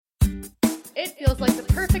It feels like the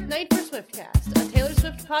perfect night for Swiftcast, a Taylor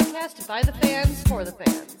Swift podcast by the fans for the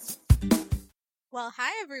fans. Well,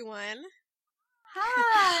 hi everyone.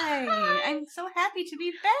 Hi. I'm so happy to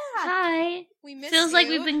be back. Hi. We missed Feels you. like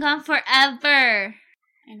we've been gone forever.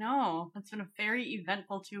 I know. It's been a very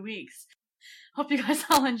eventful 2 weeks. Hope you guys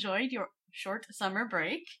all enjoyed your short summer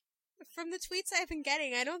break. From the tweets I've been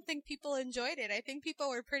getting, I don't think people enjoyed it. I think people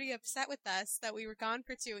were pretty upset with us that we were gone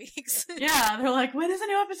for 2 weeks. Yeah, they're like, when is a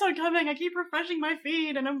new episode coming? I keep refreshing my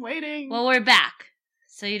feed and I'm waiting. Well, we're back,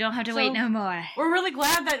 so you don't have to wait no more. We're really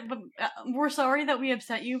glad that, we're sorry that we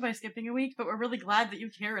upset you by skipping a week, but we're really glad that you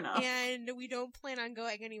care enough. And we don't plan on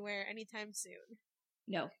going anywhere anytime soon.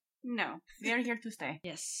 No. No, we are here to stay.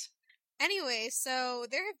 Yes. Anyway, so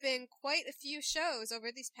there have been quite a few shows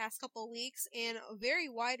over these past couple weeks in a very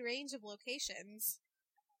wide range of locations.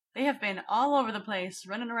 They have been all over the place,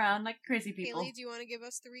 running around like crazy people. Haley, do you want to give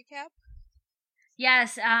us the recap?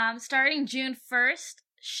 Yes, starting June 1st,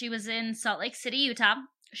 she was in Salt Lake City, Utah.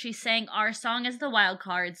 She sang Our Song as the Wild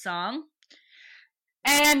Card song.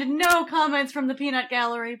 And no comments from the Peanut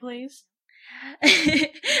Gallery, please.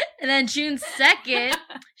 And then June 2nd,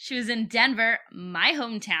 she was in Denver, my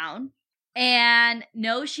hometown. And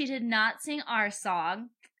no, she did not sing Our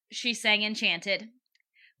Song. She sang Enchanted,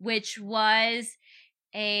 which was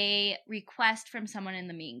a request from someone in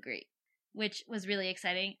the meet and greet, which was really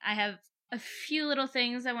exciting. I have a few little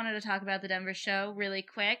things I wanted to talk about the Denver show really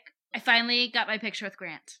quick. I finally got my picture with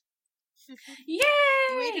Grant. Yay!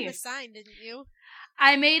 You made him a sign, didn't you?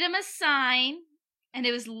 I made him a sign, and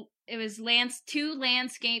it was two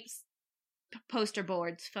landscapes poster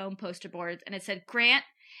boards, foam poster boards, and it said, Grant,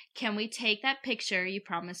 can we take that picture you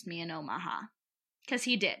promised me in Omaha? Because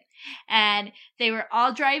he did. And they were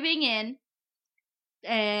all driving in,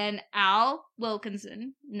 and Al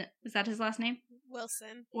Wilkinson, is that his last name?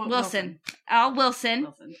 Wilson. Al Wilson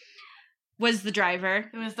was the driver.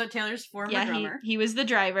 It was Taylor's former drummer. He was the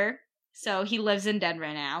driver. So he lives in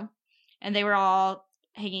Denver now. And they were all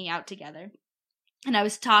hanging out together. And I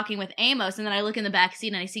was talking with Amos, and then I look in the back seat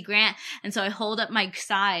and I see Grant, and so I hold up my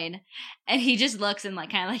sign, and he just looks and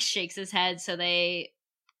kind of shakes his head. So they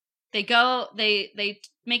make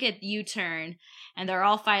a U-turn, and they're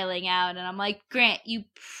all filing out, and I'm like, Grant, you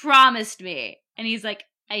promised me, and he's like,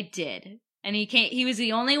 I did. And he was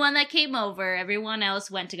the only one that came over. Everyone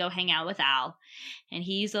else went to go hang out with Al, and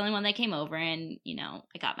he's the only one that came over. And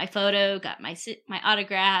I got my photo, got my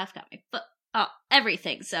autograph, got my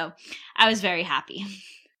everything. So I was very happy.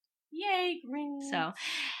 Yay, Grant. So,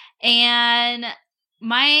 and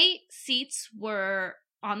my seats were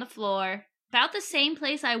on the floor, about the same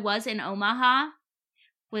place I was in Omaha,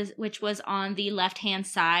 which was on the left-hand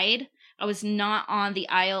side. I was not on the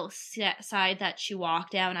aisle side that she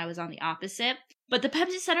walked down. I was on the opposite. But the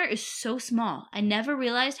Pepsi Center is so small. I never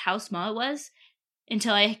realized how small it was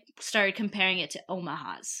until I started comparing it to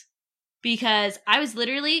Omaha's. Because I was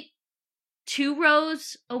literally 2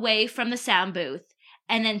 rows away from the sound booth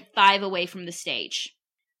and then 5 away from the stage.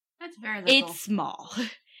 That's very little. It's small.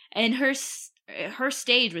 And her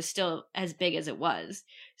stage was still as big as it was.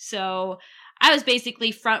 So I was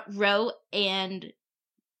basically front row and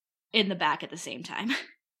in the back at the same time.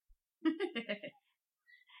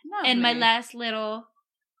 And my last little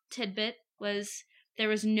tidbit was there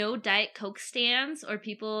was no Diet Coke stands or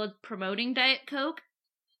people promoting Diet Coke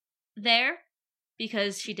there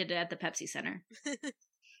because she did it at the Pepsi Center.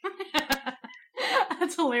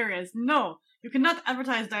 That's hilarious. No, you cannot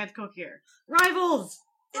advertise Diet Coke here. Rivals!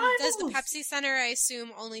 And does the Pepsi Center, I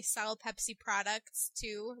assume, only sell Pepsi products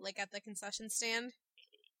too, like at the concession stand?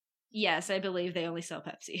 Yes, I believe they only sell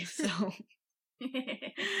Pepsi, so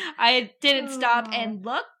I didn't stop and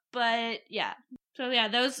look, but yeah. So yeah,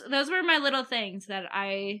 those were my little things that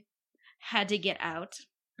I had to get out.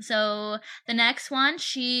 So the next one,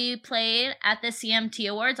 she played at the CMT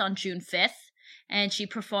Awards on June 5th, and she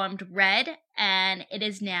performed Red, and it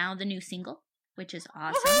is now the new single, which is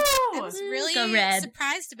awesome. I was really Go Red.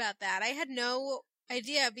 surprised about that. I had no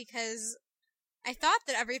idea because I thought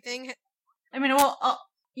that everything...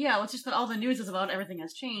 Yeah, it's just that all the news is about everything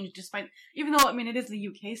has changed, even though, it is the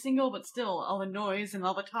UK single, but still, all the noise and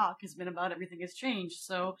all the talk has been about everything has changed,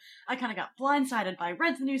 so I kind of got blindsided by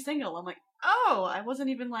Red's the new single. I'm like, oh, I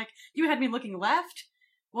wasn't even you had me looking left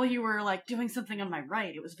while you were, doing something on my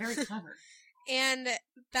right. It was very clever. And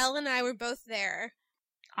Belle and I were both there.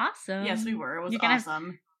 Awesome. Yes, we were. It was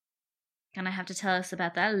awesome. Gonna have to tell us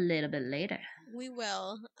about that a little bit later. We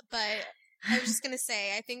will, but I was just gonna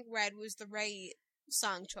say, I think Red was the right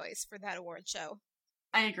song choice for that award show.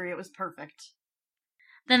 I agree, it was perfect.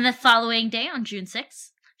 Then the following day, on June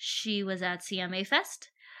 6th, she was at CMA Fest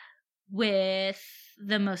with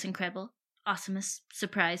the most incredible awesomest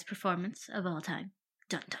surprise performance of all time.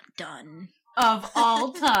 Dun dun dun. Of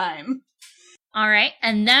all time. All right,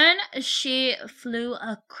 and then she flew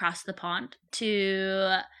across the pond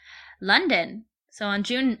to London. So on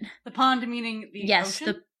June... The pond meaning the ocean? Yes,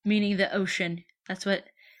 meaning the ocean. That's what...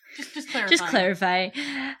 Just clarify. Just clarify.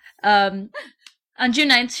 On June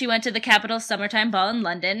 9th, she went to the Capitol Summertime Ball in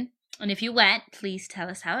London. And if you went, please tell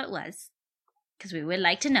us how it was. Because we would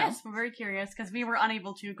like to know. Yes, we're very curious, because we were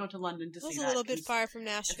unable to go to London to see that. It was a little bit far from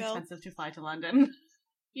Nashville. It's expensive to fly to London.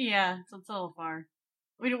 Yeah, so it's a little far.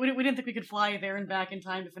 We didn't think we could fly there and back in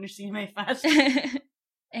time to finish CMA Fest.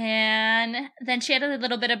 And then she had a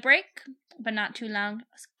little bit of break, but not too long,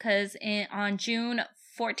 because on June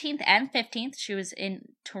 14th and 15th, she was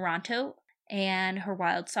in Toronto, and her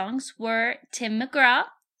wild songs were Tim McGraw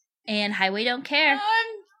and Highway Don't Care.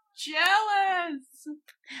 I'm jealous!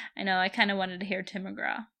 I know, I kind of wanted to hear Tim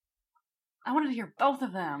McGraw. I wanted to hear both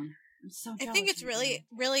of them. I'm so jealous. I think it's really,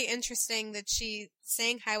 really interesting that she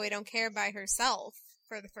sang Highway Don't Care by herself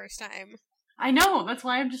for the first time. I know, that's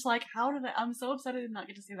why I'm just like, I'm so upset I did not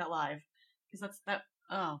get to see that live. Because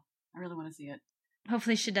I really want to see it.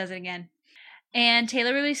 Hopefully she does it again. And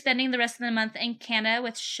Taylor will be spending the rest of the month in Canada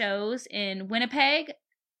with shows in Winnipeg,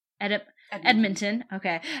 Edmonton.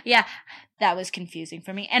 Okay. Yeah, that was confusing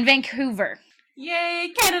for me. And Vancouver.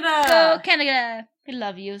 Yay, Canada! Go Canada! We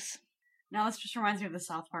love yous. Now this just reminds me of the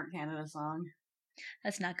South Park Canada song.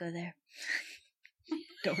 Let's not go there.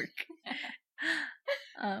 Dork.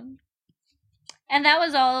 And that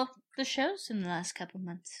was all the shows in the last couple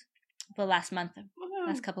months. Well, last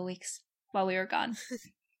couple weeks while we were gone.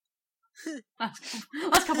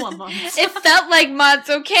 last couple of months. It felt like months,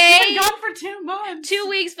 okay? We've been gone for 2 months. 2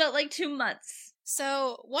 weeks felt like 2 months.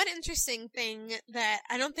 So, one interesting thing that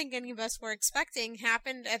I don't think any of us were expecting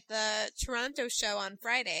happened at the Toronto show on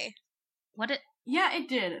Friday. Yeah, it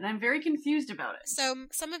did, and I'm very confused about it. So,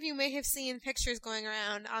 some of you may have seen pictures going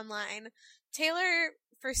around online. Taylor,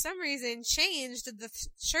 for some reason, changed the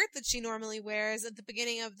shirt that she normally wears at the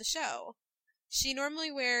beginning of the show. She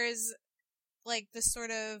normally wears, like, this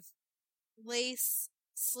sort of lace,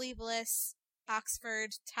 sleeveless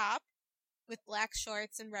Oxford top with black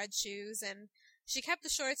shorts and red shoes, and she kept the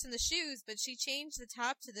shorts and the shoes, but she changed the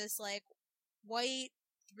top to this, like, white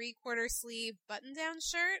 3/4 sleeve button-down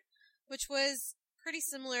shirt, which was pretty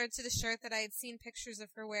similar to the shirt that I had seen pictures of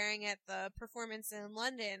her wearing at the performance in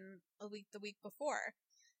London the week before.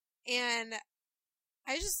 And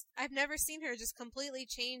I've never seen her just completely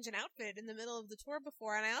change an outfit in the middle of the tour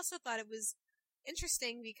before, and I also thought it was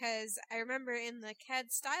interesting because I remember in the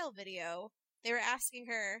Ked Style video, they were asking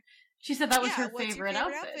her... She said that was her what's favorite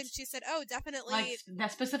your outfit. She said, oh, definitely...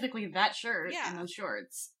 Like, specifically that shirt and those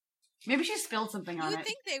shorts. Maybe she spilled something on it. You would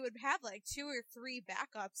think they would have, like, 2 or 3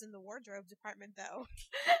 backups in the wardrobe department, though.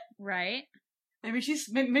 Right?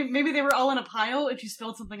 Maybe they were all in a pile and she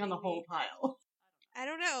spilled something on the whole pile. I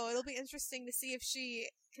don't know. It'll be interesting to see if she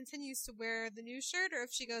continues to wear the new shirt or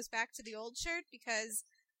if she goes back to the old shirt, because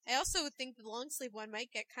I also would think the long sleeve one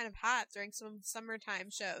might get kind of hot during some summertime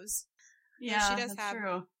shows. Yeah, she does have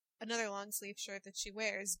true. Another long sleeve shirt that she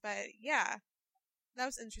wears, but yeah, that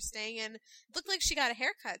was interesting, and it looked like she got a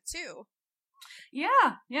haircut too.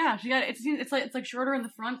 Yeah, she got it's like shorter in the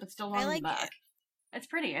front but still long in the back. It's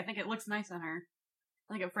pretty. I think it looks nice on her.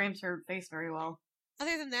 I think it frames her face very well.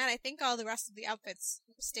 Other than that, I think all the rest of the outfits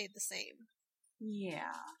stayed the same.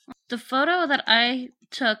 Yeah. The photo that I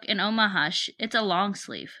took in Omaha, it's a long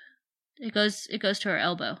sleeve. It goes to her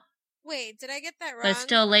elbow. Wait, did I get that wrong? But it's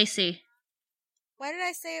still lacy. Why did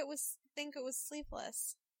I think it was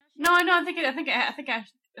sleeveless? No, I think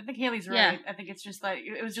Haley's right. Yeah. I think it's just that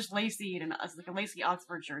it was just lacy and it's like a lacy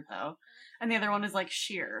Oxford shirt though, and the other one is like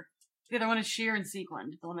sheer. The other one is sheer and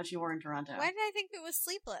sequined. The one that she wore in Toronto. Why did I think it was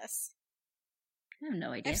sleeveless? I have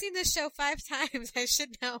no idea. I've seen this show 5 times. I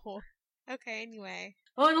should know. Okay, anyway.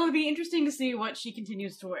 Well, it'll be interesting to see what she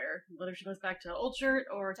continues to wear. Whether she goes back to old shirt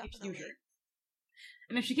or keeps new shirt.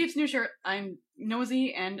 And if she keeps new shirt, I'm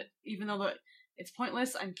nosy, and even though it's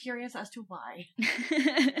pointless, I'm curious as to why.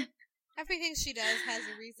 Everything she does has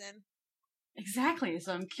a reason. Exactly,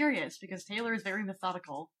 so I'm curious, because Taylor is very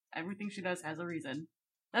methodical. Everything she does has a reason.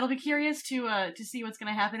 That'll be curious to see what's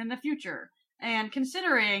going to happen in the future. And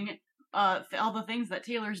considering all the things that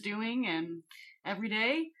Taylor's doing and every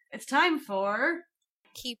day, it's time for...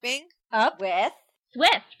 Keeping Up with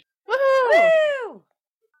Swift! Woohoo! Woo!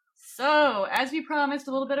 So, as we promised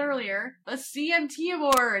a little bit earlier, the CMT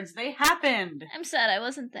Awards, they happened! I'm sad I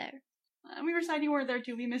wasn't there. We were sad you weren't there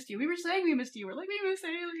too, we missed you. We were saying we missed you, we're like, we miss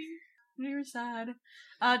Haley. Very sad.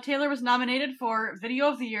 Taylor was nominated for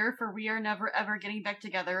Video of the Year for We Are Never Ever Getting Back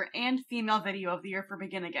Together and Female Video of the Year for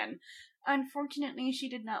Begin Again. Unfortunately, she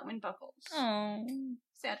did not win Buckles. Oh.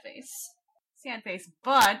 Sad face. Sad face.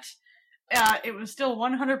 But it was still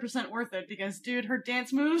 100% worth it because, dude, her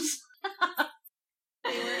dance moves...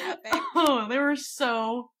 They were epic. Oh, they were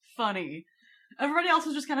so funny. Everybody else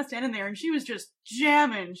was just kind of standing there, and she was just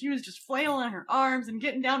jamming. She was just flailing her arms and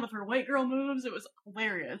getting down with her white girl moves. It was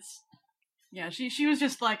hilarious. Yeah, she was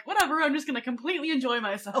just like, whatever, I'm just gonna completely enjoy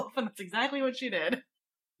myself, and that's exactly what she did.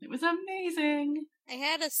 It was amazing. I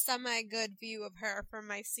had a semi-good view of her from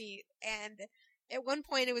my seat, and at one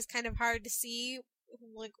point it was kind of hard to see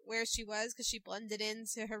like where she was because she blended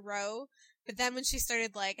into her row. But then when she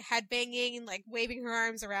started like headbanging and like waving her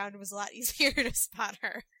arms around, it was a lot easier to spot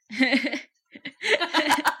her.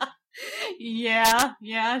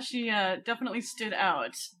 Yeah, she definitely stood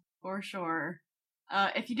out, for sure.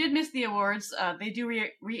 If you did miss the awards, they do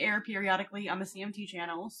re-air periodically on the CMT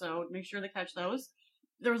channel, so make sure to catch those.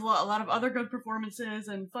 There was a lot of other good performances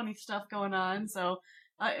and funny stuff going on, so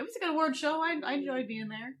it was a good award show. I enjoyed being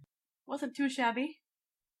there. Wasn't too shabby.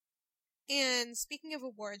 And speaking of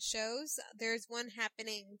award shows, there's one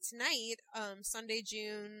happening tonight, Sunday,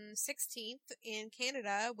 June 16th in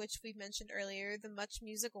Canada, which we mentioned earlier, the Much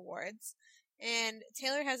Music Awards. And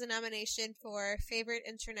Taylor has a nomination for Favorite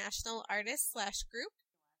International Artist / Group.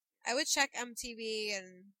 I would check MTV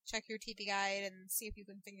and check your TV guide and see if you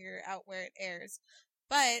can figure out where it airs.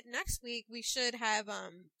 But next week we should have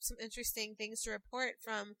some interesting things to report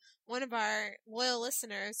from one of our loyal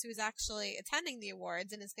listeners who's actually attending the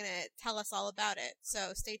awards and is going to tell us all about it.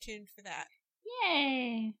 So stay tuned for that.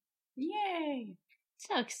 Yay. Yay.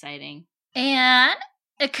 So exciting. And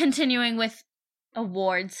continuing with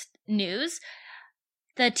awards news,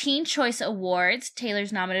 the Teen Choice Awards,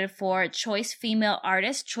 Taylor's nominated for Choice Female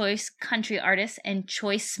Artist, Choice Country Artist, and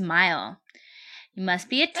Choice Smile. You must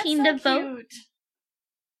be a teen to vote. Cute.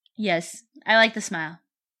 Yes, I like the smile.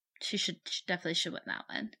 She definitely should win that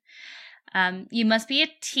one. You must be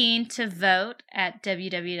a teen to vote at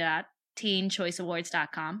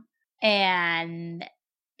www.teenchoiceawards.com. And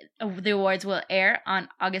the awards will air on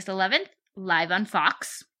August 11th, live on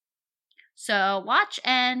Fox. So watch,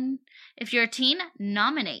 and if you're a teen,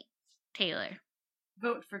 nominate Taylor.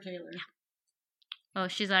 Vote for Taylor. Oh,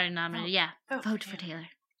 she's already nominated. Yeah, vote for Taylor.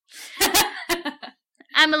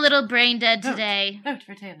 I'm a little brain dead today. Vote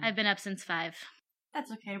for Taylor. I've been up since 5.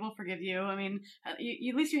 That's okay. We'll forgive you. I mean, at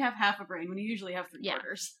least you have half a brain when you usually have 3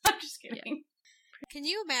 quarters. I'm just kidding. Yeah. Can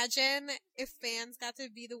you imagine if fans got to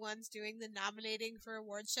be the ones doing the nominating for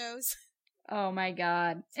award shows? Oh my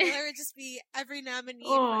god. Taylor would just be every nominee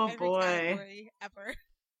Oh, for every boy. category ever.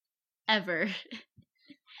 Ever.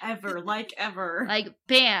 Ever. Like ever. Like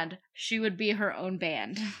band. She would be her own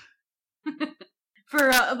band. For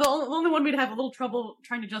the only one we'd have a little trouble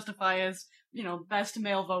trying to justify is, best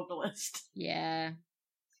male vocalist. Yeah.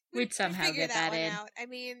 We'd somehow figure get that in. out. I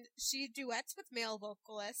mean, she duets with male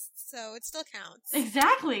vocalists, so it still counts.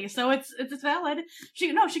 Exactly. So it's valid.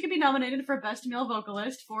 She could be nominated for best male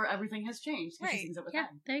vocalist for Everything Has Changed. Right. She sings it with Yeah,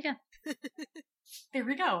 them. there you go. There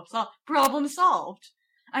we go. So problem solved.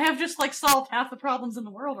 I have just solved half the problems in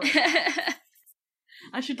the world right now.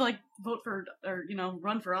 I should vote for or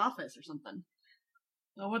run for office or something.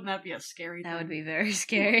 Oh, wouldn't that be a scary thing? That would be very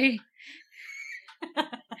scary.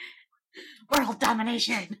 World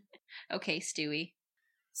domination! Okay, Stewie.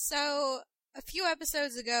 So, a few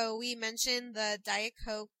episodes ago, we mentioned the Diet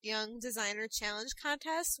Coke Young Designer Challenge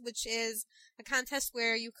contest, which is a contest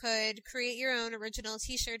where you could create your own original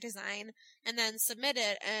t-shirt design and then submit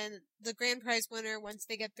it, and the grand prize winner, once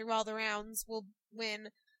they get through all the rounds, will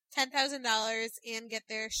win $10,000 and get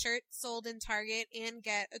their shirt sold in Target and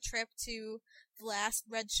get a trip to the last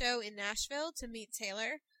Red Show in Nashville to meet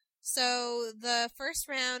Taylor. So the first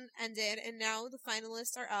round ended, and now the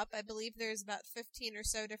finalists are up. I believe there's about 15 or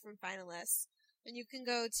so different finalists. And you can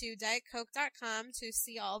go to dietcoke.com to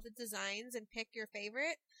see all the designs and pick your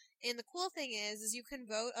favorite. And the cool thing is you can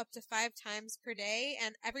vote up to 5 times per day,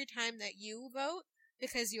 and every time that you vote,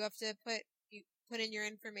 because you have to put in your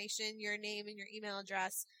information, your name, and your email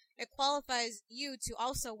address, it qualifies you to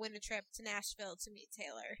also win a trip to Nashville to meet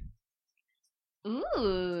Taylor.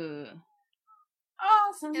 Ooh.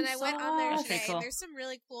 Awesome. And I went on there That's today. pretty cool. There's some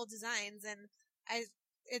really cool designs, and I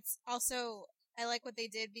like what they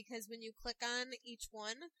did because when you click on each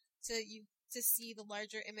one to see the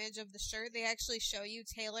larger image of the shirt, they actually show you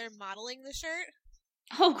Taylor modeling the shirt,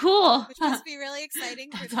 Oh, cool. which must be really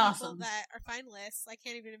exciting for That's the people awesome. that are finalists. I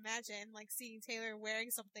can't even imagine seeing Taylor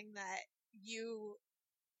wearing something that you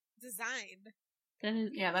designed.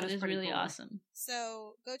 That is pretty really cool. awesome.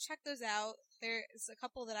 So go check those out. There's a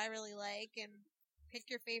couple that I really like, and pick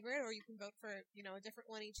your favorite, or you can vote for, a different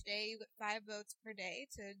one each day. You get 5 votes per day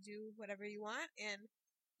to do whatever you want, and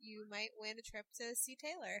you might win a trip to see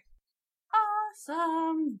Taylor.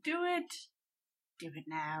 Awesome! Do it! Do it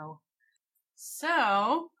now.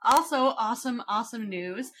 So, also awesome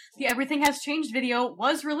news. The Everything Has Changed video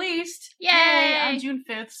was released. Yay! On June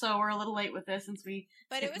 5th, so we're a little late with this since we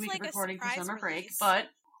But it skipped was a week like of a recording for surprise summer break. release. But,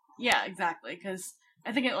 yeah, exactly, because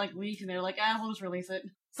I think it, leaked and they're like, we'll just release it.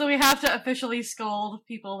 So we have to officially scold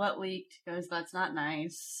people that leaked, because that's not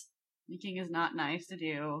nice. Leaking is not nice to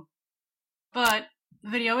do. But,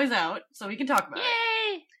 the video is out, so we can talk about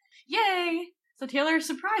it. Yay! So Taylor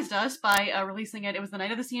surprised us by releasing it. It was the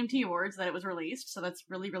night of the CMT Awards that it was released, so that's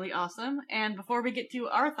really, really awesome. And before we get to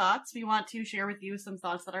our thoughts, we want to share with you some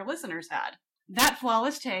thoughts that our listeners had. That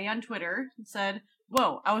Flawless Tay on Twitter said,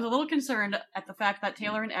 "Whoa, I was a little concerned at the fact that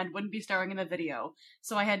Taylor and Ed wouldn't be starring in the video,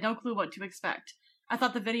 so I had no clue what to expect. I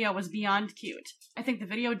thought the video was beyond cute. I think the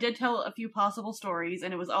video did tell a few possible stories,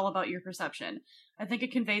 and it was all about your perception. I think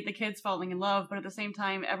it conveyed the kids falling in love, but at the same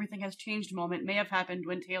time, Everything Has Changed moment may have happened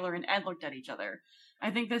when Taylor and Ed looked at each other. I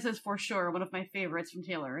think this is for sure one of my favorites from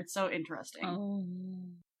Taylor. It's so interesting." Oh.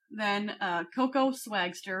 Then, Coco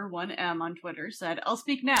Swagster 1M on Twitter said, "I'll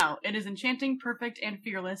speak now. It is enchanting, perfect, and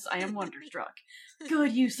fearless. I am wonderstruck."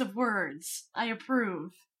 Good use of words. I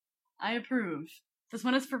approve. This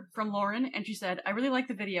one is from Lauren, and she said, "I really like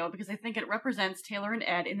the video because I think it represents Taylor and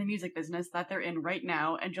Ed in the music business that they're in right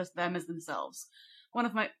now, and just them as themselves. One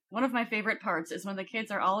of my favorite parts is when the kids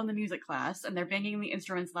are all in the music class, and they're banging the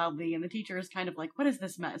instruments loudly, and the teacher is kind of like, 'What is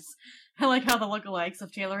this mess?' I like how the lookalikes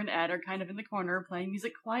of Taylor and Ed are kind of in the corner, playing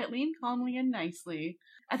music quietly and calmly and nicely.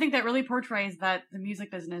 I think that really portrays that the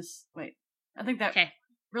music business...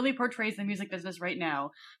 really portrays the music business right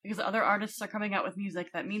now, because other artists are coming out with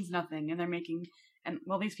music that means nothing, and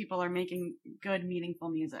these people are making good, meaningful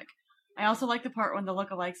music. I also like the part when the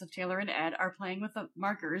lookalikes of Taylor and Ed are playing with the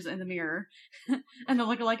markers in the mirror, and the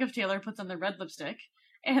lookalike of Taylor puts on the red lipstick,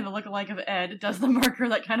 and the lookalike of Ed does the marker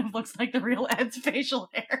that kind of looks like the real Ed's facial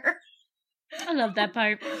hair. I love that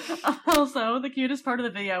part. Also, the cutest part of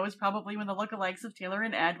the video was probably when the lookalikes of Taylor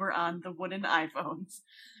and Ed were on the wooden iPhones.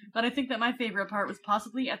 But I think that my favorite part was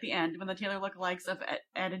possibly at the end when the Taylor lookalikes of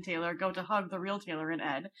Ed and Taylor go to hug the real Taylor and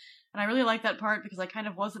Ed. And I really like that part because I kind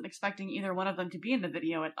of wasn't expecting either one of them to be in the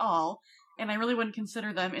video at all, and I really wouldn't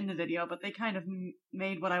consider them in the video, but they kind of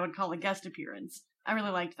made what I would call a guest appearance. I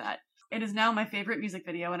really liked that. It is now my favorite music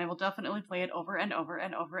video, and I will definitely play it over and over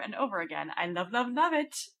and over and over again. I love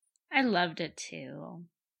it. I loved it too.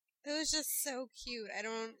 It was just so cute. I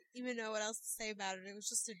don't even know what else to say about it. It was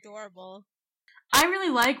just adorable. I really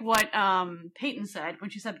like what Peyton said when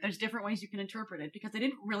she said that there's different ways you can interpret it, because I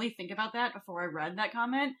didn't really think about that before I read that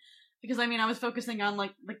comment. Because, I was focusing on,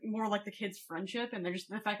 more like the kids' friendship, and there's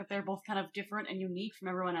the fact that they're both kind of different and unique from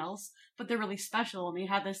everyone else, but they're really special, and they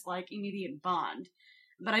had this, immediate bond.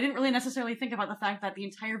 But I didn't really necessarily think about the fact that the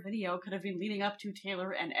entire video could have been leading up to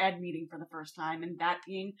Taylor and Ed meeting for the first time, and that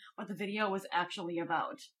being what the video was actually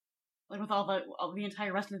about. With all the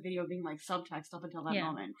entire rest of the video being, subtext up until that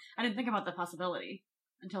moment. I didn't think about the possibility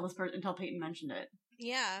until Peyton mentioned it.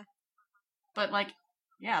 Yeah. But,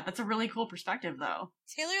 yeah, that's a really cool perspective, though.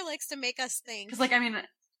 Taylor likes to make us think. Because,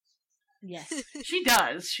 yes. She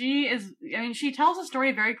does. She tells a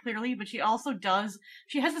story very clearly, but she has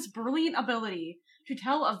this brilliant ability to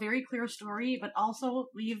tell a very clear story, but also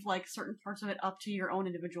leave, certain parts of it up to your own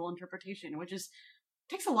individual interpretation, which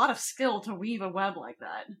takes a lot of skill to weave a web like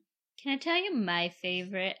that. Can I tell you my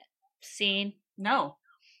favorite scene? No.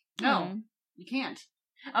 You can't.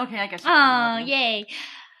 Okay, I guess. Oh, yay.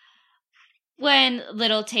 When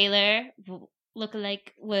little Taylor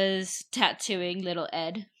lookalike was tattooing little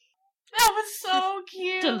Ed. That was so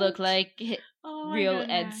cute. To look like real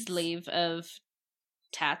goodness. Ed's sleeve of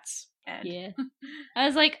tats. Ed. Yeah. I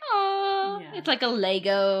was like, oh, Yeah. It's like a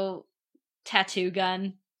Lego tattoo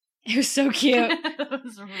gun. It was so cute. It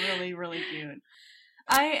was really, really cute.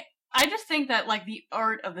 I just think that, the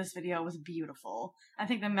art of this video was beautiful. I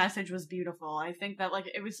think the message was beautiful. I think that,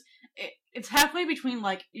 it's halfway between,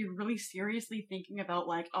 you're really seriously thinking about,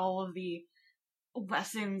 all of the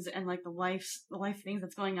lessons and, the life things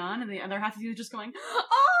that's going on, and the other half of you is just going, ah!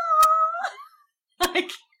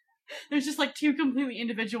 There's just, two completely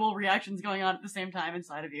individual reactions going on at the same time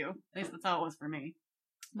inside of you. At least that's how it was for me.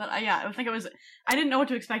 But, I think I didn't know what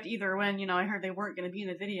to expect either when, I heard they weren't going to be in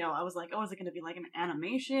the video. I was like, oh, is it going to be, an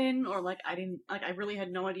animation? Or, I really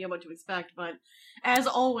had no idea what to expect. But, as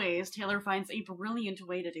always, Taylor finds a brilliant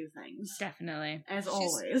way to do things. Definitely. As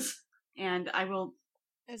always. And I will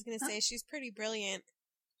I was gonna say, she's pretty brilliant.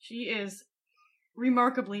 She is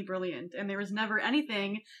remarkably brilliant, and there was never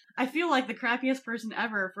anything. I feel like the crappiest person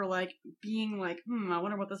ever for, like, being like, I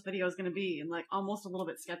wonder what this video is gonna be, and, like, almost a little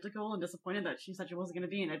bit skeptical and disappointed that she said she wasn't gonna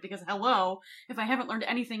be in it, because, hello, if I haven't learned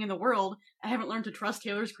anything in the world, I haven't learned to trust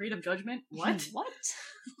Taylor's creative judgment. What? What?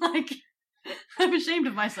 Like, I'm ashamed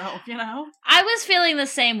of myself, you know? I was feeling the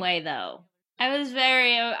same way, though. I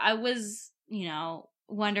was,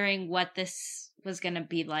 wondering what this was gonna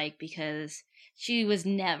be like, because she was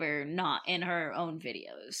never not in her own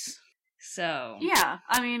videos. So. Yeah,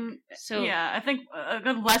 I mean, so yeah, I think a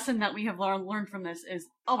good lesson that we have learned from this is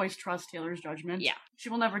always trust Taylor's judgment. Yeah. She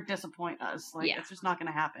will never disappoint us. Like, it's just not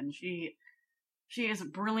gonna happen. She is a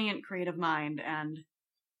brilliant creative mind, and,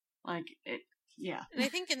 like, yeah. And I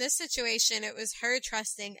think in this situation, it was her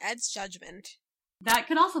trusting Ed's judgment. That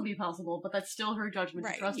could also be possible, but that's still her judgment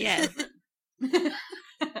to trust his judgment.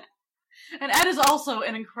 And Ed is also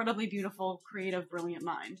an incredibly beautiful, creative, brilliant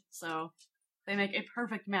mind, so they make a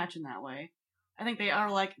perfect match in that way. I think they are,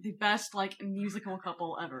 like, the best, like, musical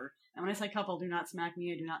couple ever. And when I say couple, do not smack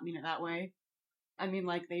me, I do not mean it that way. I mean,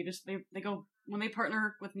 like, they go, when they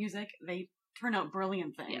partner with music, they turn out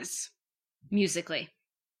brilliant things. Yes. Musically.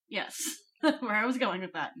 Yes. Where I was going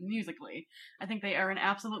with that, musically. I think they are an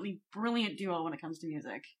absolutely brilliant duo when it comes to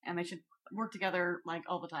music, and they should work together, like,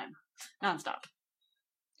 all the time. Nonstop.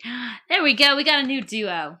 There we go, we got a new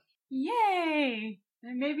duo. Yay!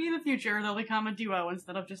 And maybe in the future they'll become a duo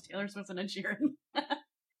instead of just Taylor Swift and Ed Sheeran.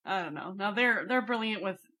 I don't know. Now they're brilliant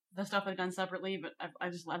with the stuff they've done separately, but I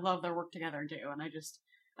love their work together too, and I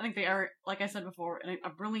think they are, like I said before, a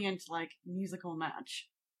brilliant, like, musical match.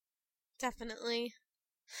 Definitely.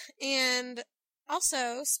 And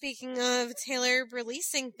also, speaking of Taylor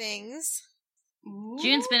releasing things,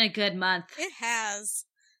 June's been a good month. It has.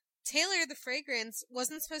 Taylor the fragrance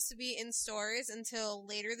wasn't supposed to be in stores until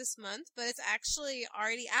later this month, but it's actually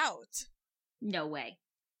already out. No way.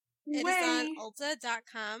 It is on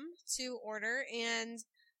Ulta.com to order, and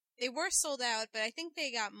they were sold out, but I think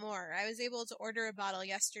they got more. I was able to order a bottle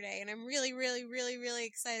yesterday, and I'm really, really, really, really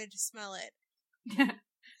excited to smell it.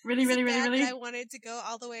 Really? I wanted to go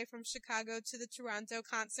all the way from Chicago to the Toronto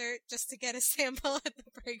concert just to get a sample at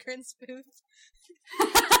the fragrance booth.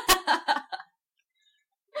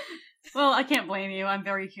 Well, I can't blame you. I'm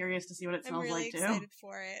very curious to see what it smells I'm really like, too. excited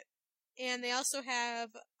for it. And they also have,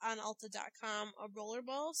 on Ulta.com, a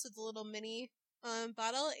rollerball, so the little mini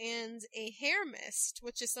bottle, and a hair mist,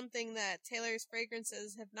 which is something that Taylor's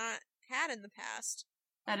fragrances have not had in the past.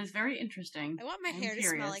 That is very interesting. I want my hair to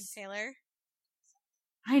smell like Taylor.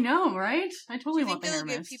 I know, right? I totally want the hair mist.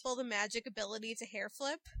 Do you think it'll give people the magic ability to hair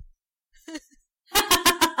flip?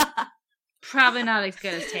 Probably not as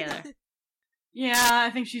good as Taylor. Yeah,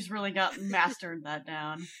 I think she's really mastered that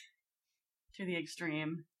down to the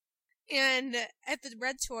extreme. And at the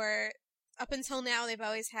Red Tour, up until now, they've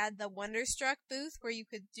always had the Wonderstruck booth where you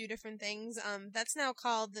could do different things. That's now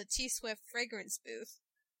called the T-Swift fragrance booth.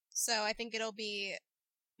 So I think it'll be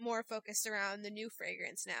more focused around the new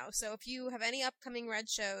fragrance now. So if you have any upcoming Red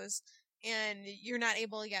shows and you're not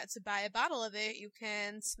able yet to buy a bottle of it, you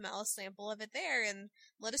can smell a sample of it there and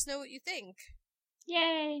let us know what you think.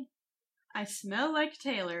 Yay! I smell like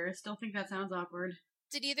Taylor. I still think that sounds awkward.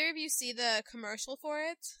 Did either of you see the commercial for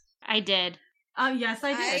it? I did. Yes,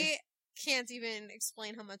 I did. I can't even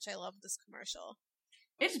explain how much I love this commercial.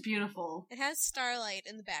 It's beautiful. It has Starlight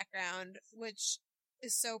in the background, which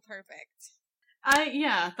is so perfect.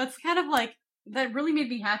 Yeah, that's kind of like, that really made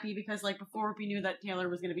me happy because, like, before we knew that Taylor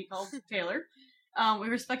was going to be called Taylor, we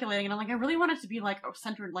were speculating, and I'm like, I really want it to be, like,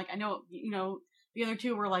 centered, like, I know, the other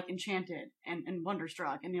two were, like, Enchanted and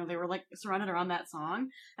Wonderstruck, and, they were, like, surrounded around that song,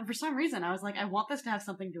 and for some reason, I was like, I want this to have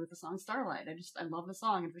something to do with the song Starlight. I love the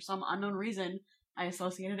song, and for some unknown reason, I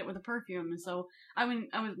associated it with a perfume, and so, when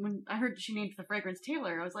I heard she named the fragrance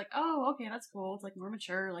Taylor, I was like, oh, okay, that's cool, it's, like, more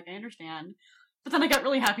mature, like, I understand. But then I got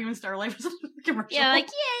really happy when Starlight was in the commercial. Yeah, like,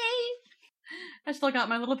 yay! I still got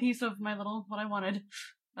my little piece of what I wanted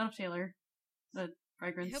out of Taylor. The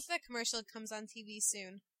fragrance. I hope that commercial comes on TV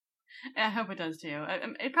soon. I hope it does too.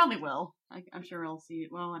 It probably will. I'm sure I'll see it.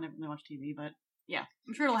 Well, I never really watch TV, but yeah,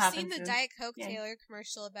 I'm sure it'll happen. I've seen the soon. Diet Coke Taylor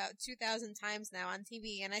commercial about 2,000 times now on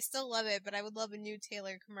TV, and I still love it, but I would love a new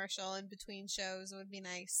Taylor commercial in between shows. It would be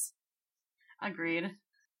nice. Agreed.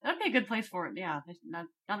 That'd be a good place for it, yeah. Now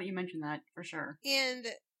that you mention that, for sure. And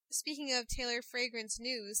speaking of Taylor fragrance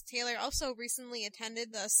news, Taylor also recently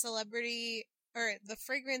attended the the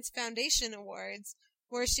Fragrance Foundation Awards,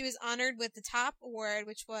 where she was honored with the top award,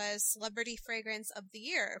 which was Celebrity Fragrance of the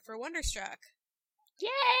Year for Wonderstruck. Yay!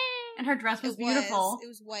 And her dress was beautiful. It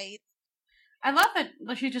was white. I love that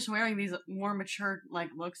she's just wearing these more mature, like,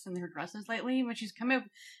 looks in her dresses lately, but she's kind of,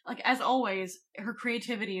 like, as always, her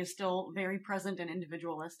creativity is still very present and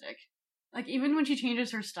individualistic. Like, even when she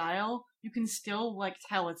changes her style, you can still, like,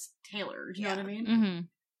 tell it's tailored, you know what I mean? Mm-hmm.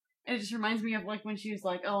 And it just reminds me of, like, when she was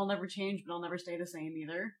like, oh, I'll never change, but I'll never stay the same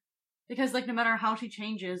either. Because, like, no matter how she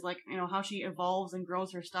changes, like, you know, how she evolves and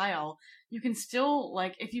grows her style, you can still,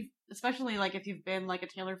 like, especially, like, if you've been, like, a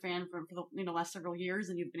Taylor fan for the, you know, last several years,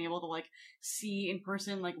 and you've been able to, like, see in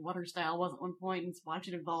person, like, what her style was at one point and watch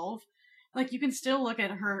it evolve, like, you can still look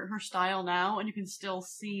at her style now, and you can still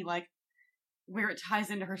see, like, where it ties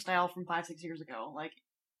into her style from 5-6 years ago. Like,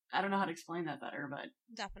 I don't know how to explain that better, but...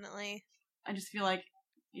 Definitely. I just feel like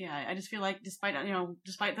despite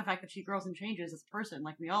the fact that she grows and changes as a person,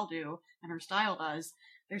 like we all do, and her style does,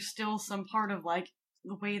 there's still some part of, like,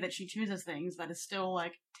 the way that she chooses things that is still,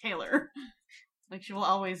 like, Taylor. Like, she will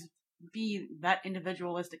always be that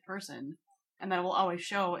individualistic person, and that will always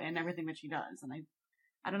show in everything that she does. And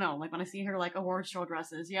I don't know, like, when I see her, like, awards show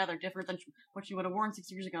dresses, yeah, they're different than what she would have worn 6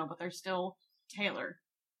 years ago, but they're still Taylor.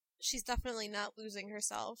 She's definitely not losing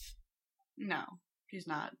herself. No, she's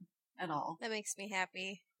not. At all. That makes me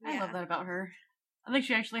happy. I love that about her. I think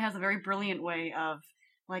she actually has a very brilliant way of,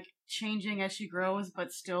 like, changing as she grows,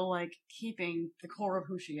 but still, like, keeping the core of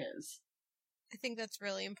who she is. I think that's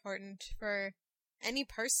really important for any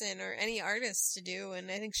person or any artist to do, and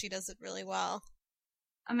I think she does it really well.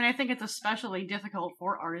 I mean, I think it's especially difficult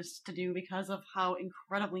for artists to do because of how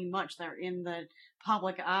incredibly much they're in the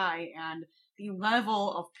public eye, and the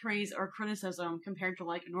level of praise or criticism compared to,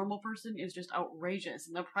 like, a normal person is just outrageous.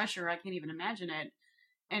 And the pressure, I can't even imagine it.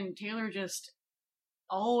 And Taylor just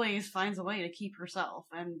always finds a way to keep herself.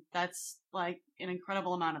 And that's, like, an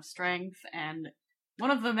incredible amount of strength. And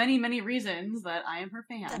one of the many, many reasons that I am her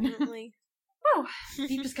fan. Definitely. Woo!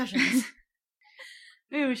 Deep discussions.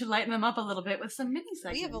 Maybe we should lighten them up a little bit with some mini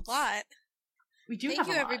segments. We have a lot. We do Thank have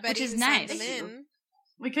you, a lot. everybody, which is who nice. sent them in.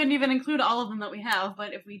 We couldn't even include all of them that we have,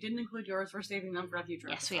 but if we didn't include yours, we're saving them for a future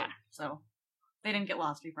Yes, episode. we are. So, they didn't get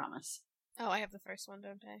lost, we promise. Oh, I have the first one,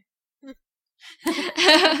 don't I?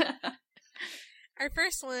 Our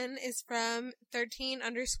first one is from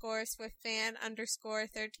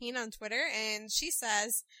 13_SwiftFan_13 on Twitter, and she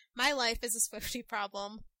says, "My life is a Swiftie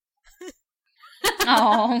problem."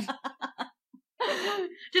 Oh.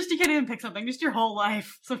 Just, you can't even pick something, just your whole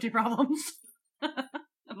life. Swiftie problems. I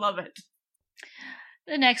love it.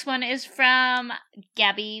 The next one is from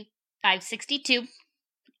Gabby562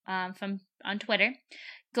 on Twitter.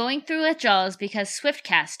 Going through withdrawals because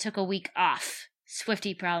Swiftcast took a week off.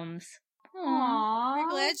 Swiftie problems. Aww. We're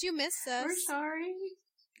glad you missed us. We're sorry.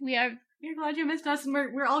 We're glad you missed us, and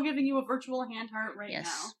we're all giving you a virtual hand heart right yes.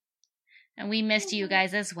 now. And we missed you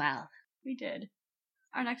guys as well. We did.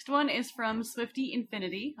 Our next one is from Swiftie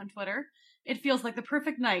Infinity on Twitter. It feels like the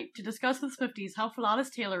perfect night to discuss with Swifties how flawless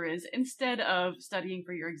Taylor is instead of studying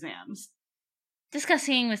for your exams.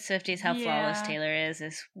 Discussing with Swifties how flawless Taylor is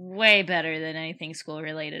way better than anything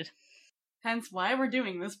school-related. Hence why we're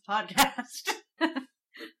doing this podcast.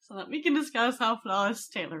 So that we can discuss how flawless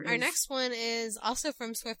Taylor is. Our next one is also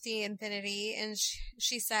from Swiftie Infinity, and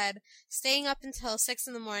she said, "Staying up until 6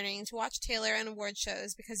 in the morning to watch Taylor and award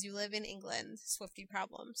shows because you live in England. Swiftie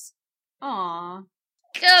problems." Aww.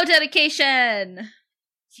 Go dedication!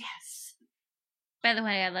 Yes. By the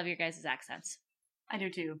way, I love your guys' accents. I do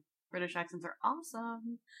too. British accents are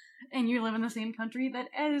awesome. And you live in the same country that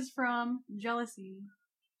Ed is from. Jealousy.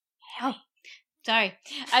 Oh, sorry.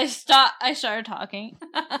 I started talking.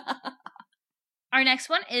 Our next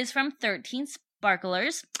one is from 13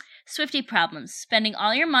 Sparklers. Swiftie problems. Spending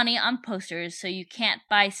all your money on posters so you can't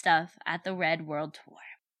buy stuff at the Red World Tour.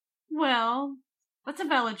 Well, that's a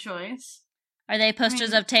valid choice. Are they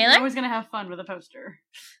posters of Taylor? You're always gonna have fun with a poster.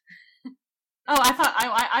 Oh,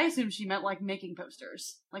 I assumed she meant, like, making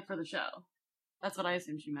posters, like, for the show. That's what I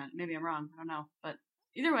assumed she meant. Maybe I'm wrong. I don't know. But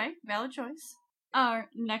either way, valid choice. Our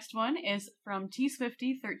next one is from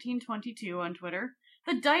TSwifty1322 on Twitter.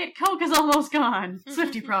 The Diet Coke is almost gone.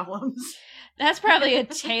 Swiftie problems. That's probably a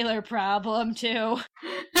Taylor problem, too.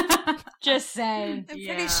 Just saying. I'm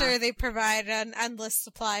pretty sure they provide an endless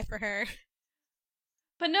supply for her.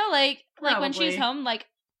 But no, like when she's Probably. home, like,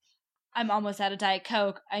 I'm almost out of Diet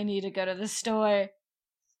Coke. I need to go to the store.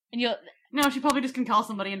 And you'll... No, she probably just can call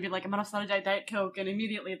somebody and be like, I'm gonna start a Diet Coke, and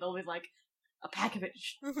immediately there'll be, like, a pack of it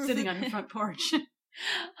sitting on your front porch. Here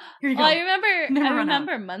you go. Well, I Never run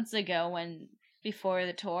remember months ago when, before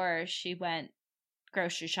the tour, she went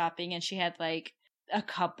grocery shopping and she had, like, a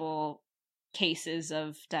couple cases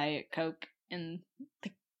of Diet Coke in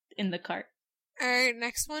the cart. Our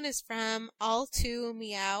next one is from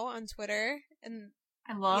All2Meow on Twitter, and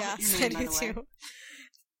I love Yes, your name, I by do the way. too.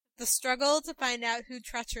 The struggle to find out who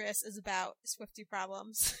Treacherous is about, Swiftie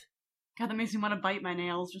Problems. God, that makes me want to bite my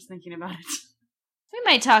nails just thinking about it. We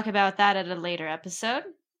might talk about that at a later episode.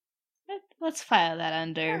 Let's file that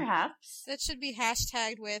under. Perhaps. That should be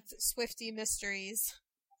hashtagged with Swiftie Mysteries.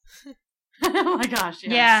 Oh my gosh,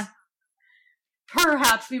 yes. Yeah.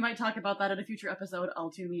 Perhaps we might talk about that at a future episode,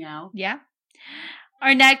 all too meow. Yeah.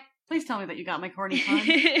 Our next Please tell me that you got my corny pun.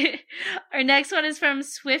 Our next one is from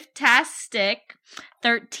Swiftastic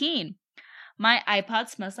 13. My iPod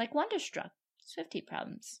smells like Wonderstruck. Swiftie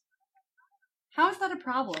Problems. How is that a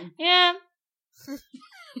problem? Yeah.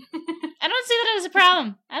 I don't see that as a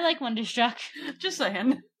problem. I like Wonderstruck. Just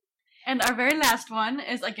saying. And our very last one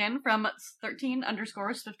is again from 13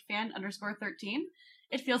 underscore SwiftFan underscore 13.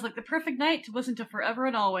 It feels like the perfect night to listen to Forever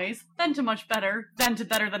and Always, then to Much Better, then to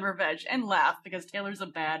Better Than Revenge, and laugh because Taylor's a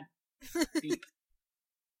bad beep.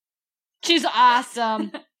 She's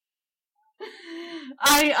awesome.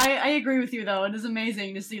 I agree with you though. It is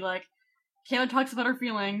amazing to see like Kayla talks about her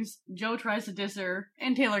feelings, Joe tries to diss her,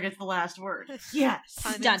 and Taylor gets the last word. Yes.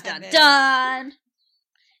 Pun Dun dun intended. dun.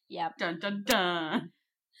 Yep. Dun dun dun.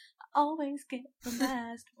 Always get the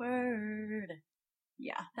last word.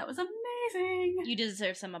 Yeah, that was amazing. You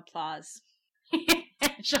deserve some applause.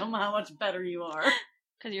 Show them how much better you are.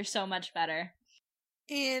 Because you're so much better.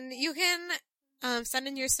 And you can send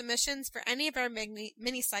in your submissions for any of our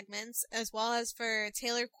mini segments, as well as for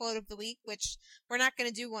Taylor Quote of the Week, which we're not going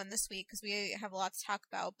to do one this week because we have a lot to talk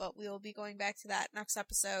about, but we will be going back to that next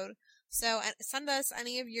episode. So send us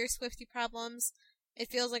any of your Swiftie problems. It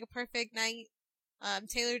feels like a perfect night.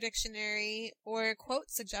 Taylor Dictionary or quote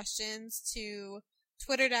suggestions to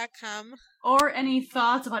twitter.com. Or any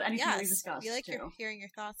thoughts about anything we Yes, discussed, we like too. hearing your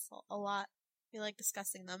thoughts a lot. We like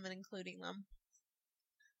discussing them and including them.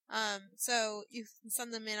 So you can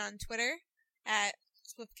send them in on Twitter at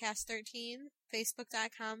Swiftcast13,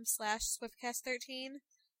 Facebook.com/Swiftcast13,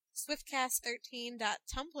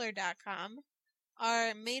 Swiftcast13.tumblr.com,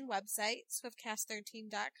 our main website,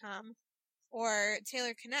 Swiftcast13.com, or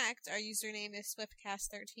Taylor Connect, our username is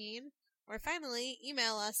Swiftcast13, or finally,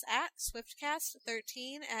 email us at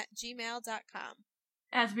swiftcast13@gmail.com.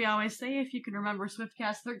 As we always say, if you can remember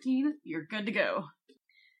Swiftcast 13, you're good to go.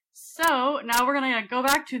 So, now we're gonna go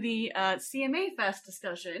back to the CMA Fest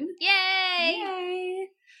discussion. Yay! Yay!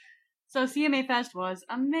 So, CMA Fest was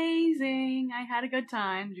amazing. I had a good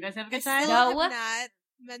time. Did you guys have a good I time? still No. have not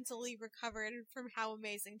mentally recovered from how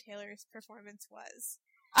amazing Taylor's performance was.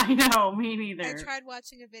 I know, me I neither. tried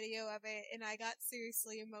watching a video of it, and I got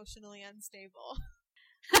seriously emotionally unstable.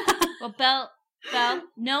 Well, Belle,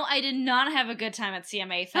 no, I did not have a good time at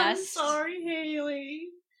CMA Fest. I'm sorry, Haley.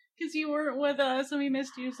 Because you weren't with us and we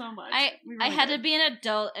missed you so much. I really had did. to be an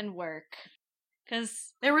adult and work.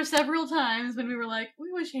 Because, There were several times when we were like,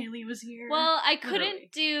 we wish Haley was here. well, I Literally.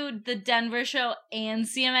 couldn't do the Denver show and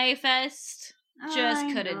CMA Fest. Just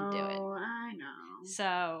I couldn't do it. know, I know.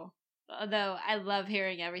 So, although I love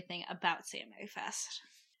hearing everything about CMA Fest.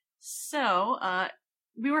 So,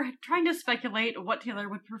 we were trying to speculate what Taylor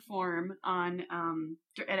would perform on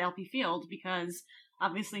at LP Field because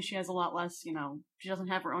obviously she has a lot less, she doesn't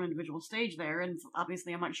have her own individual stage there, and it's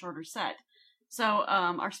obviously a much shorter set. So,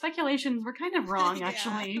 our speculations were kind of wrong, Yeah,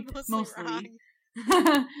 actually. mostly wrong.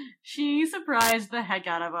 She surprised the heck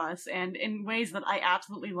out of us, and in ways that I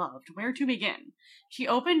absolutely loved. Where to begin? She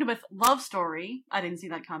opened with Love Story. I didn't see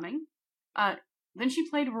that coming. Then she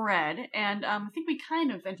played Red, and I think we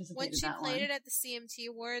kind of anticipated When she that played one. it at the CMT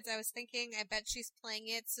Awards, I was thinking, I bet she's playing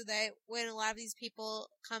it so that when a lot of these people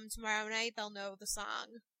come tomorrow night, they'll know the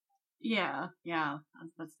song. Yeah,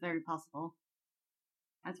 that's very possible.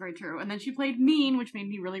 That's very true. And then she played Mean, which made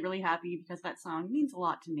me really, really happy because that song means a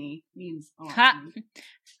lot to me. Means a lot Ha! to me.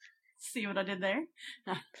 See what I did there?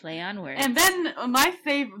 Play on words. And then my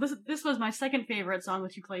favorite, this was my second favorite song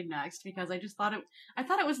that you played next because I just thought I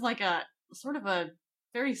thought it was like a sort of a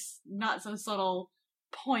very not so subtle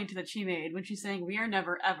point that she made when she's saying we are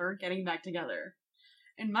never ever getting back together.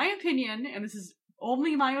 In my opinion, and this is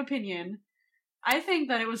only my opinion, I think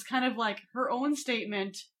that it was kind of like her own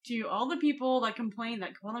statement to all the people that complain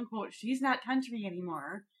that quote unquote she's not country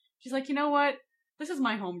anymore. She's like, you know what? This is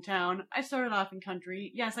my hometown. I started off in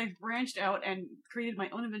country. Yes, I've branched out and created my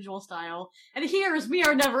own individual style. And here's We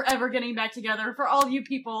Are Never Ever Getting Back Together for all you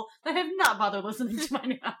people that have not bothered listening to my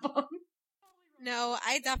new album. No,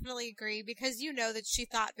 I definitely agree, because you know that she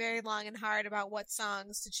thought very long and hard about what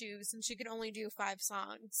songs to choose, and she could only do 5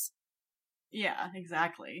 songs. Yeah,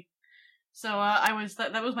 exactly. So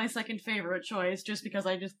that was my second favorite choice, just because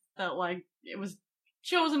I just felt like it was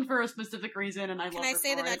chosen for a specific reason, and I love her Can I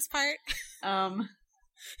say for the it. next part?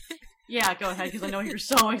 Yeah, go ahead, because I know you're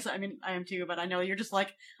so excited. I mean, I am too, but I know you're just,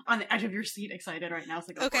 like, on the edge of your seat excited right now,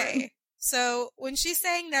 so go for it. Okay, so when she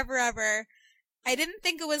sang Never Ever, I didn't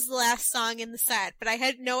think it was the last song in the set, but I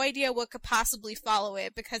had no idea what could possibly follow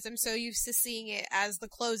it because I'm so used to seeing it as the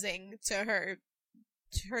closing to her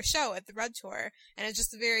show at the Red Tour, and it's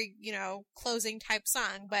just a very, closing type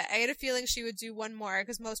song, but I had a feeling she would do one more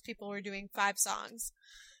because most people were doing 5 songs.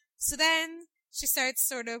 So then she starts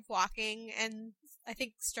sort of walking and I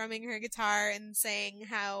think strumming her guitar and saying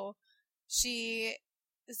how she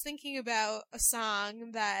is thinking about a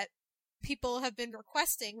song that people have been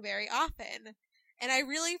requesting very often. And I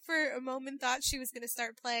really, for a moment, thought she was going to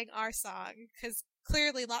start playing our song, because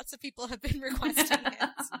clearly lots of people have been requesting it.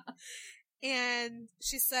 And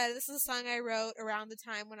she said, this is a song I wrote around the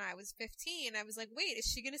time when I was 15. I was like, wait, is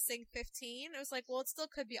she going to sing 15? I was like, well, it still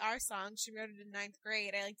could be our song. She wrote it in 9th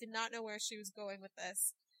grade. I did not know where she was going with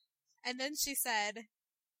this. And then she said,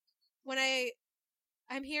 when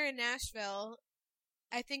I'm here in Nashville,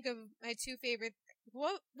 I think of my 2 favorite...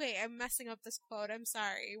 Wait, I'm messing up this quote. I'm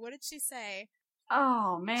sorry. What did she say?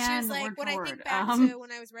 Oh, man. She was like, when I think back to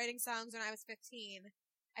when I was writing songs when I was 15,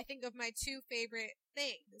 I think of my 2 favorite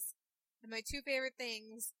things. And my 2 favorite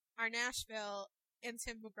things are Nashville and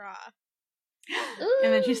Tim McGraw.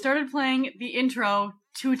 And then she started playing the intro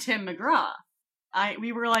to Tim McGraw.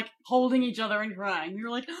 We were like holding each other and crying. We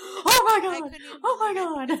were like, oh my god! Oh my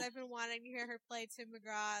god! Because I've been wanting to hear her play Tim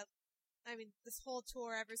McGraw. I mean, this whole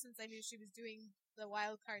tour ever since I knew she was doing the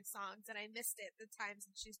wildcard songs, and I missed it the times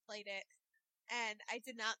that she's played it. And I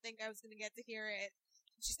did not think I was going to get to hear it.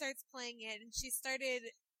 She starts playing it, and she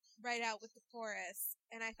started right out with the chorus,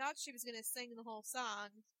 and I thought she was going to sing the whole song,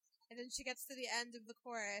 and then she gets to the end of the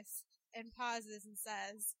chorus and pauses and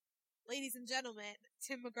says, ladies and gentlemen,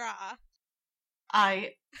 Tim McGraw.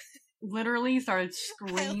 I literally started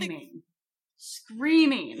screaming.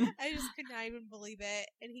 Screaming! I just could not even believe it,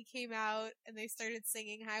 and he came out, and they started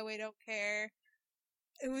singing Highway Don't Care.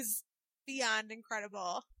 It was beyond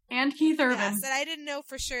incredible. And Keith Urban. Yes, and I didn't know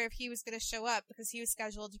for sure if he was going to show up, because he was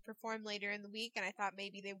scheduled to perform later in the week, and I thought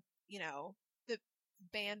maybe they, the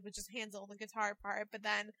band would just handle the guitar part, but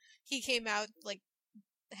then he came out, like,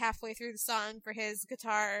 halfway through the song for his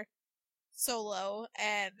guitar solo,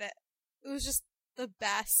 and it was just the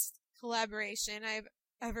best collaboration I've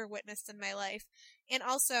ever witnessed in my life. And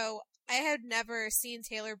also, I had never seen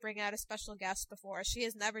Taylor bring out a special guest before. She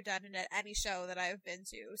has never done it at any show that I've been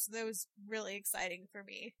to, so that was really exciting for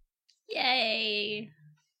me. Yay!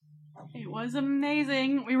 It was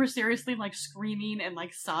amazing. We were seriously like screaming and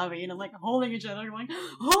like sobbing and like holding each other, going,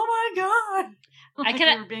 "Oh my god!" I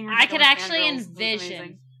can actually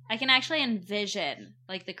envision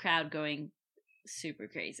like the crowd going super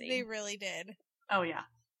crazy. They really did. Oh yeah.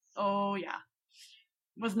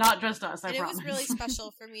 It was not just us, I promise. It was really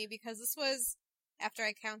special for me because this was, after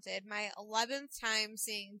I counted, my 11th time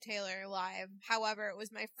seeing Taylor live. However, it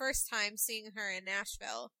was my first time seeing her in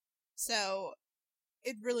Nashville. So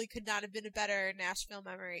it really could not have been a better Nashville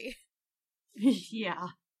memory. Yeah.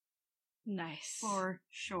 Nice. For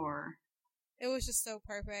sure. It was just so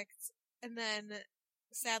perfect. And then,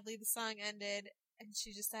 sadly, the song ended, and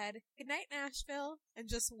she just said, "Good night, Nashville," and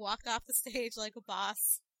just walked off the stage like a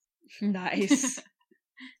boss. Nice.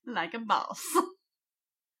 Like a boss.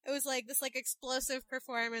 It was like this explosive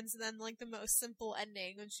performance, and then like the most simple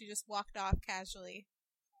ending when she just walked off casually.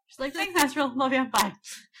 She's like, "Thanks, Nashville. Love you. Bye."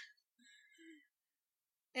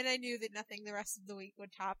 And I knew that nothing the rest of the week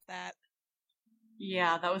would top that.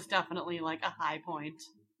 Yeah, that was definitely like a high point.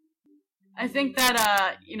 I think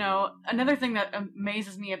that, another thing that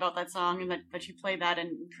amazes me about that song and that she played that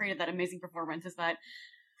and created that amazing performance is that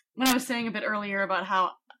when I was saying a bit earlier about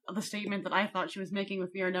how the statement that I thought she was making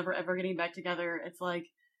with "We are never ever getting back together," it's like,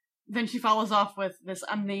 then she follows off with this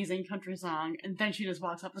amazing country song, and then she just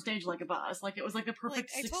walks off the stage like a boss. Like, it was like the perfect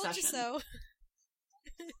succession. I told you so.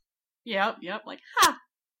 Yep, like, ha!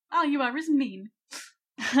 All you are is mean.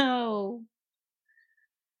 Oh.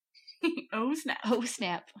 Oh, snap. Oh,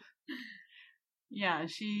 snap. Yeah,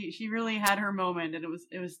 she really had her moment, and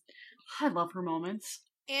it was, I love her moments.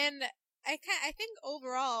 And I think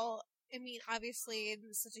overall, I mean, obviously,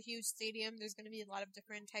 in such a huge stadium, there's going to be a lot of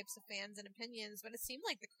different types of fans and opinions, but it seemed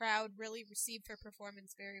like the crowd really received her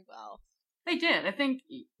performance very well. They did. I think,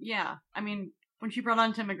 yeah. I mean, when she brought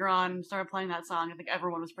on Tim McGraw and started playing that song, I think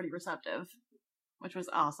everyone was pretty receptive, which was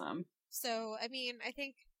awesome. So, I mean, I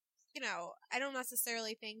think, I don't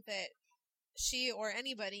necessarily think that she or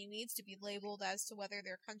anybody needs to be labeled as to whether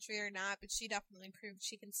they're country or not, but she definitely proved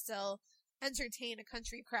she can still entertain a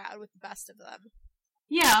country crowd with the best of them.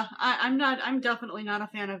 Yeah, I'm definitely not a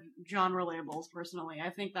fan of genre labels, personally. I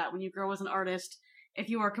think that when you grow as an artist, if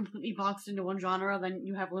you are completely boxed into one genre, then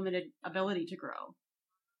you have limited ability to grow.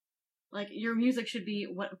 Like, your music should be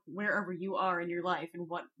wherever you are in your life and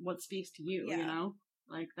what speaks to you, you know?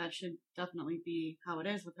 Like, that should definitely be how it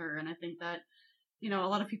is with her, and I think that, you know, a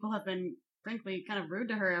lot of people have been, frankly, kind of rude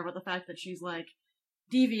to her about the fact that she's, like,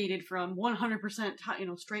 deviated from 100%, you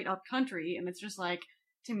know, straight up country, and it's just like,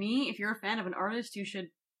 to me, if you're a fan of an artist, you should,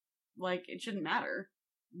 like, it shouldn't matter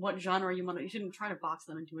what genre you shouldn't try to box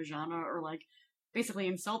them into a genre, or, like, basically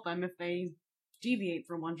insult them if they deviate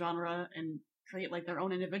from one genre and create, like, their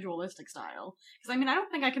own individualistic style. Because, I mean, I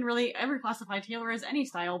don't think I can really ever classify Taylor as any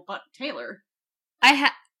style but Taylor.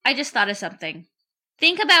 I just thought of something.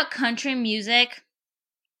 Think about country music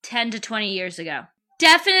 10 to 20 years ago.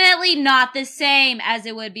 Definitely not the same as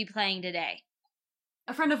it would be playing today.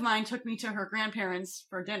 A friend of mine took me to her grandparents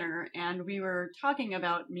for dinner, and we were talking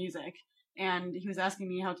about music, and he was asking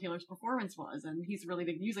me how Taylor's performance was, and he's a really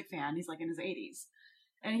big music fan. He's, like, in his 80s.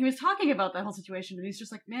 And he was talking about that whole situation, and he's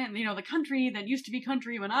just like, man, you know, the country that used to be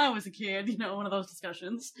country when I was a kid, you know, one of those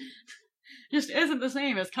discussions, just isn't the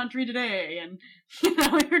same as country today. And, you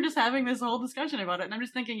know, we were just having this whole discussion about it, and I'm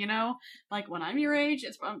just thinking, you know, like, when I'm your age,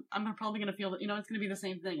 I'm probably gonna feel that, you know, it's gonna be the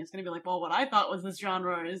same thing. It's gonna be like, well, what I thought was this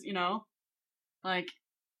genre is, you know, like,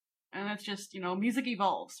 and that's just, you know, music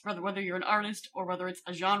evolves, whether you're an artist or whether it's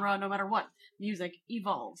a genre, no matter what, music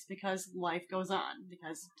evolves, because life goes on,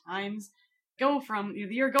 because times the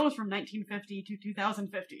year goes from 1950 to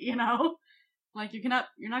 2050, you know? Like, you're not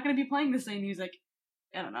gonna be playing the same music.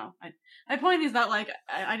 I don't know. My point is that, like,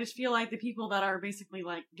 I just feel like the people that are basically,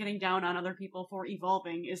 like, getting down on other people for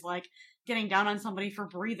evolving is like getting down on somebody for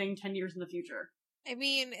breathing 10 years in the future. I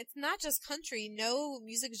mean, it's not just country. No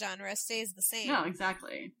music genre stays the same. No,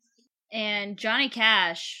 exactly. And Johnny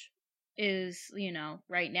Cash is, you know,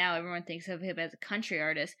 right now everyone thinks of him as a country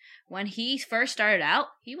artist. When he first started out,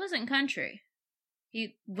 he wasn't country.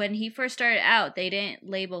 When he first started out, they didn't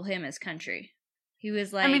label him as country. He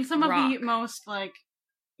was like, I mean, some rock. Of the most, like,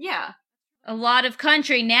 yeah. A lot of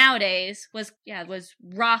country nowadays was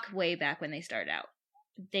rock way back when they started out.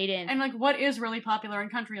 They didn't. And, like, what is really popular in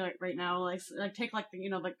country, like, right now, like take, like, the, you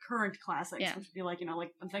know, like, current classics, which would be, like, you know,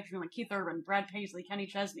 like, I'm thinking, like, Keith Urban, Brad Paisley, Kenny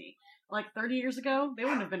Chesney. Like, 30 years ago, they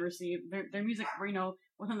wouldn't have been received, their music, you know,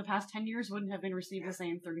 within the past 10 years wouldn't have been received the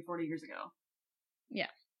same 30, 40 years ago. Yeah.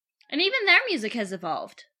 And even their music has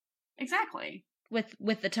evolved. Exactly.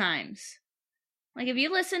 With the times. Like, if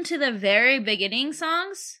you listen to the very beginning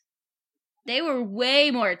songs, they were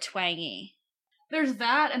way more twangy. There's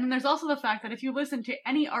that, and then there's also the fact that if you listen to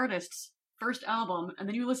any artist's first album, and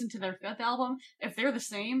then you listen to their fifth album, if they're the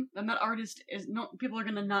same, then that artist people are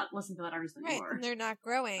gonna not listen to that artist anymore. Right, and they're not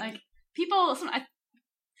growing. Like, people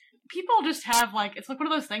just have, like, it's like one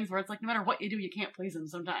of those things where it's like, no matter what you do, you can't please them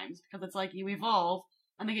sometimes, because it's like, you evolve,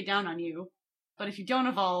 and they get down on you, but if you don't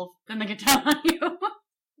evolve, then they get down on you.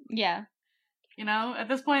 Yeah. You know, at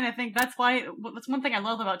this point, I think that's one thing I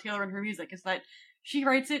love about Taylor and her music, is that she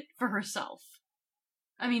writes it for herself.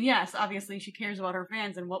 I mean, yes, obviously she cares about her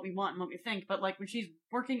fans and what we want and what we think, but, like, when she's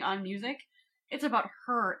working on music, it's about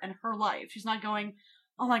her and her life. She's not going,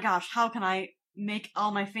 oh my gosh, how can I make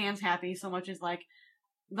all my fans happy, so much as, like,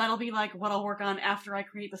 that'll be, like, what I'll work on after I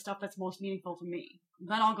create the stuff that's most meaningful to me.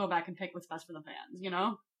 Then I'll go back and pick what's best for the fans, you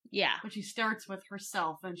know? Yeah. But she starts with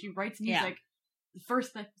herself, and she writes music. Yeah. The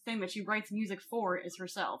first thing that she writes music for is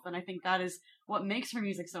herself, and I think that is what makes her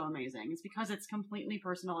music so amazing. It's because it's completely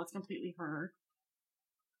personal, it's completely her.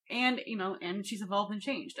 And, you know, and she's evolved and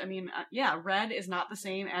changed. I mean, Red is not the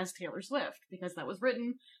same as Taylor Swift, because that was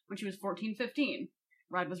written when she was 14, 15.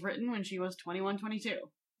 Red was written when she was 21, 22.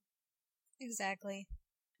 Exactly.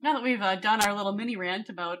 Now that we've done our little mini rant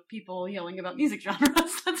about people yelling about music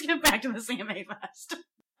genres, let's get back to the CMA Fest.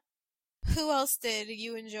 Who else did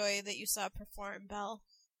you enjoy that you saw perform, Belle?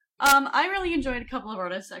 I really enjoyed a couple of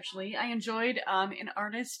artists, actually. I enjoyed an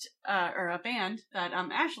artist, or a band that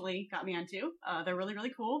Ashley got me onto. They're really,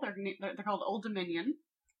 really cool. They're called Old Dominion.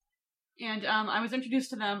 And I was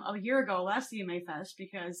introduced to them a year ago, last CMA Fest,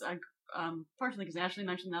 because, partially because Ashley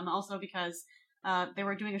mentioned them, also because they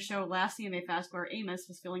were doing a show last CMA Fest where Amos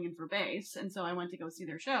was filling in for bass, and so I went to go see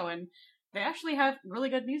their show, and they actually have really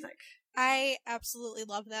good music. I absolutely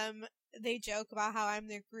love them. They joke about how I'm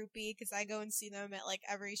their groupie because I go and see them at, like,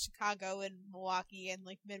 every Chicago and Milwaukee and,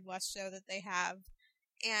 like, Midwest show that they have.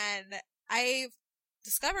 And I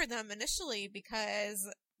discovered them initially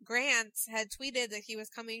because Grant had tweeted that he was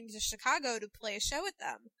coming to Chicago to play a show with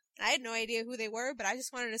them. I had no idea who they were, but I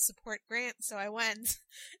just wanted to support Grant, so I went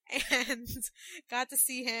and got to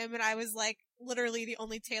see him, and I was, like, literally the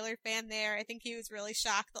only Taylor fan there. I think he was really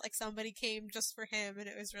shocked that, like, somebody came just for him, and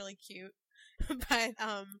it was really cute. But,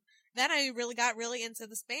 then I got really into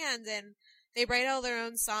this band, and they write all their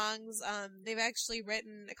own songs. They've actually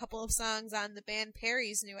written a couple of songs on the band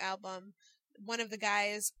Perry's new album. One of the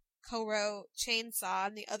guys co-wrote Chainsaw,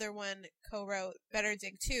 and the other one co-wrote Better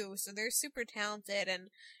Dig 2, so they're super talented,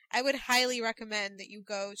 and I would highly recommend that you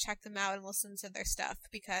go check them out and listen to their stuff,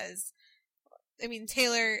 because, I mean,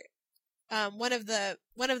 Taylor, one of the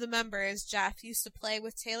members, Jeff, used to play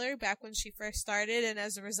with Taylor back when she first started, and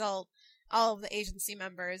as a result, all of the agency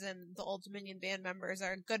members and the Old Dominion band members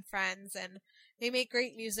are good friends, and they make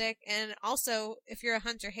great music. And also, if you're a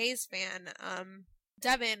Hunter Hayes fan,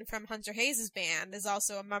 Devin from Hunter Hayes' band is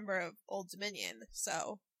also a member of Old Dominion,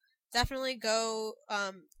 so definitely go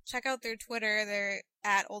check out their Twitter. They're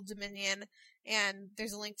at Old Dominion, and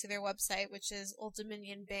there's a link to their website, which is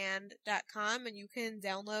olddominionband.com, and you can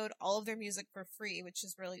download all of their music for free, which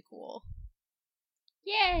is really cool.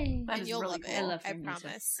 Yay! And you'll love it, I love I their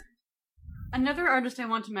promise. Another artist I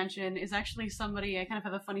want to mention is actually somebody, I kind of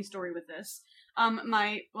have a funny story with this. I'm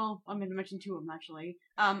going to mention two of them, actually.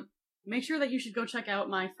 Make sure that you should go check out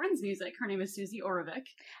my friend's music. Her name is Susie Orovic.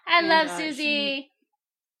 I love Susie!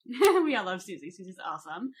 We all love Susie. Susie's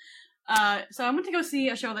awesome. So I went to go see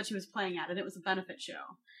a show that she was playing at, and it was a benefit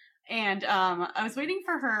show. And I was waiting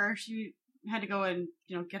for her. She had to go and,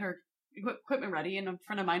 get her equipment ready, and a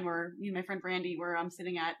friend of mine me and my friend Brandy were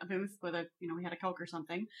sitting at a booth with we had a Coke or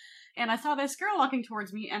something, and I saw this girl walking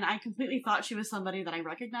towards me, and I completely thought she was somebody that I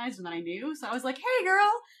recognized and that I knew, so I was like, "Hey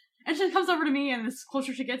girl!" And she comes over to me, and the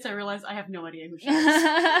closer she gets, I realize I have no idea who she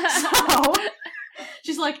is. So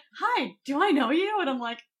she's like, "Hi, do I know you?" And I'm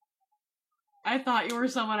like, "I thought you were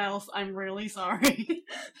someone else. I'm really sorry."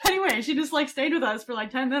 Anyway, she just stayed with us for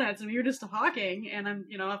 10 minutes, and we were just talking, and I'm,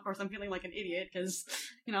 of course I'm feeling like an idiot, because,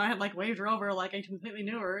 I had waved her over like I completely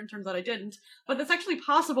knew her, and turns out I didn't. But it's actually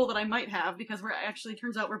possible that I might have, because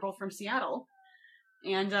turns out we're both from Seattle.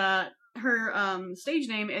 And, her, stage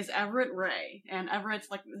name is Everett Ray, and Everett's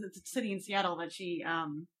it's a city in Seattle that she,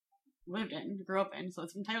 lived in, grew up in, so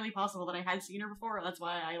it's entirely possible that I had seen her before. That's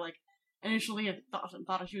why I, initially I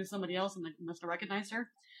thought she was somebody else, and I must have recognized her.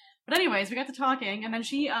 But anyways, we got to talking, and then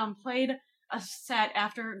she played a set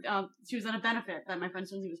after she was at a benefit that my friend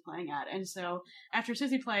Susie was playing at. And so after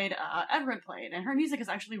Susie played, Everett played, and her music is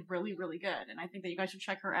actually really, really good, and I think that you guys should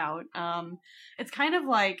check her out. It's kind of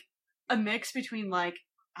like a mix between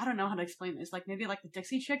I don't know how to explain this, maybe the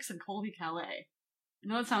Dixie Chicks and Colby Calais. I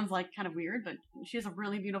know it sounds kind of weird, but she has a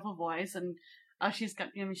really beautiful voice, and she's got,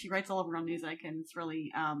 she writes all of her own music, and it's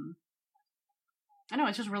really, I know,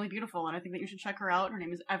 it's just really beautiful, and I think that you should check her out. Her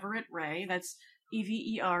name is Everett Ray. That's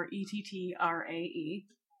Everettrae.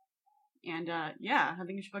 And, yeah, I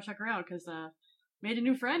think you should go check her out, because, made a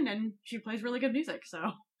new friend, and she plays really good music,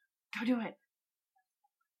 so go do it.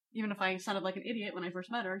 Even if I sounded like an idiot when I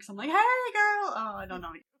first met her, because I'm like, "Hey, girl!" Oh, I don't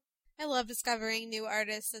know. I love discovering new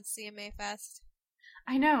artists at CMA Fest.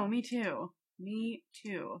 I know, me too. Me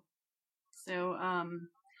too. So,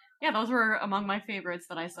 yeah, those were among my favorites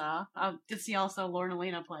that I saw. I did see also Lauren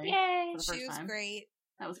Elena play. Yay! For the first She was time. great.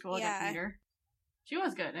 That was cool. I got to meet her. She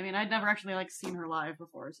was good. I mean, I'd never actually seen her live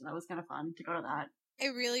before, so that was kind of fun to go to that. I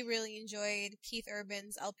really, really enjoyed Keith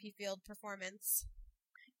Urban's LP Field performance.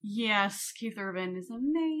 Yes, Keith Urban is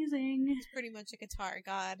amazing. He's pretty much a guitar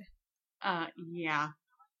god. Yeah.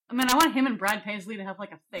 I mean, I want him and Brad Paisley to have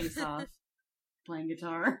a face-off playing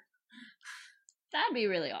guitar. That'd be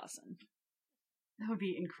really awesome. That would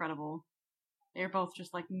be incredible. They're both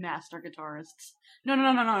just master guitarists.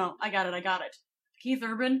 No. I got it. Keith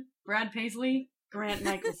Urban, Brad Paisley, Grant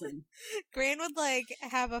Michelson. Grant would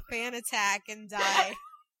have a fan attack and die.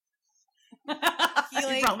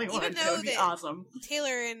 He probably would. Even That though would be awesome.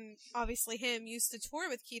 Taylor and obviously him used to tour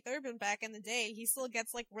with Keith Urban back in the day, he still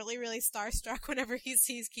gets really, really starstruck whenever he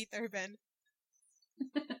sees Keith Urban.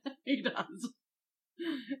 He does.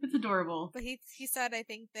 It's adorable. But he said, I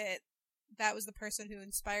think that was the person who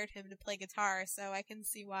inspired him to play guitar, so I can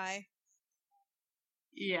see why.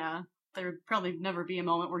 Yeah. There would probably never be a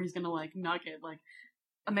moment where he's gonna not get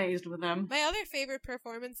amazed with them. My other favorite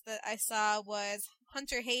performance that I saw was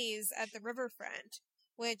Hunter Hayes at the Riverfront,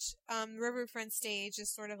 which the Riverfront stage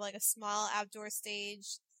is sort of a small outdoor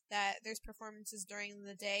stage that there's performances during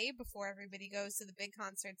the day before everybody goes to the big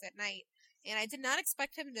concerts at night. And I did not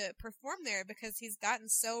expect him to perform there because he's gotten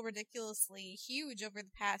so ridiculously huge over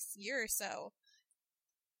the past year or so.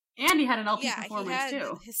 And he had an LP performance, he had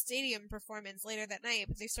too. His stadium performance later that night,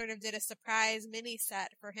 but they sort of did a surprise mini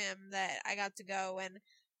set for him that I got to go, and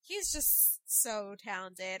he's just so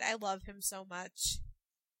talented. I love him so much.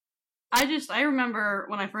 I remember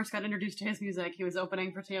when I first got introduced to his music, he was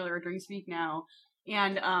opening for Taylor during Speak Now,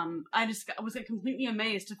 and I was completely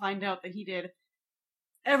amazed to find out that he did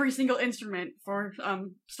every single instrument for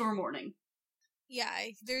Storm Warning. Yeah,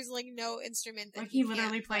 there's like no instrument that Like he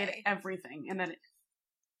literally played play. everything, and then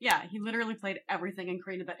he literally played everything and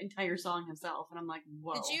created that entire song himself. And I'm like,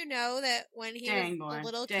 whoa! Did you know that when he was a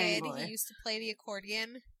little kid, he used to play the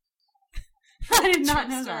accordion? I did not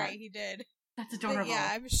know story, that. He did. That's adorable. But yeah,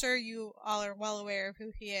 I'm sure you all are well aware of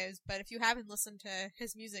who he is, but if you haven't listened to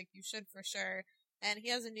his music, you should for sure. And he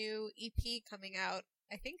has a new EP coming out,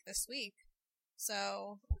 I think this week.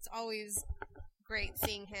 So it's always great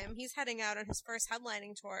seeing him. He's heading out on his first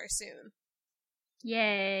headlining tour soon.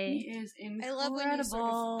 Yay. He is incredible. I love when you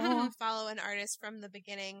sort of follow an artist from the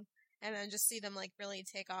beginning and then just see them like really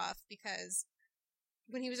take off, because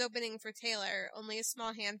when he was opening for Taylor, only a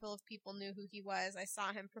small handful of people knew who he was. I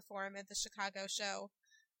saw him perform at the Chicago show.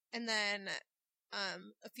 And then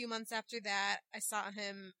a few months after that, I saw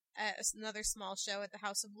him at another small show at the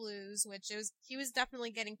House of Blues, he was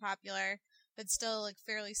definitely getting popular, but still like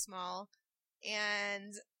fairly small.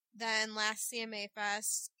 And then last CMA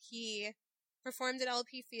Fest, he performed at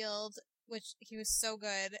LP Field, which he was so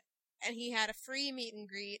good. And he had a free meet and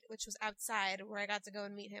greet, which was outside, where I got to go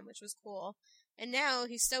and meet him, which was cool. And now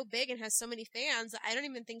he's so big and has so many fans, I don't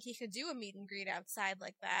even think he could do a meet and greet outside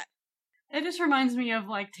like that. It just reminds me of,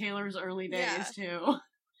 like, Taylor's early days, too.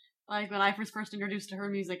 Like, when I was first introduced to her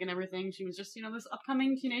music and everything, she was just, this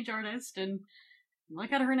upcoming teenage artist, and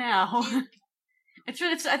look at her now. I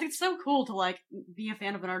think it's so cool to, like, be a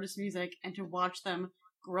fan of an artist's music and to watch them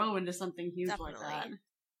grow into something huge like that.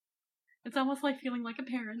 It's almost like feeling like a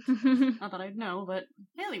parent. Not that I'd know, but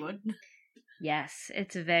Haley would. Yes,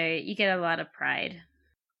 you get a lot of pride.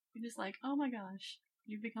 You're just like, oh my gosh,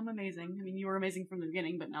 you've become amazing. I mean, you were amazing from the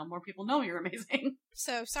beginning, but now more people know you're amazing.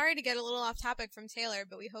 So, sorry to get a little off topic from Taylor,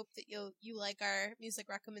 but we hope that you like our music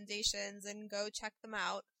recommendations and go check them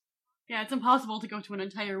out. Yeah, it's impossible to go to an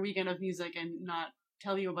entire weekend of music and not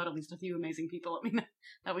tell you about at least a few amazing people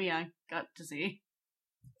that we got to see.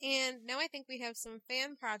 And now I think we have some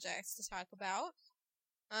fan projects to talk about.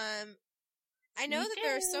 I know that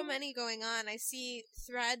there are so many going on. I see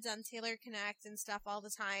threads on Taylor Connect and stuff all the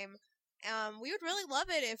time. We would really love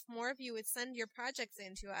it if more of you would send your projects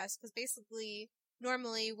in to us, because basically,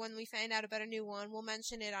 normally when we find out about a new one, we'll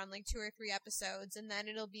mention it on like 2 or 3 episodes, and then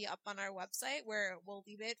it'll be up on our website where we'll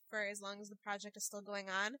leave it for as long as the project is still going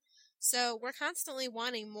on. So we're constantly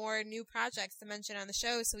wanting more new projects to mention on the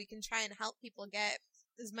show so we can try and help people get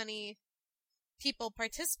as many people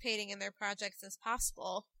participating in their projects as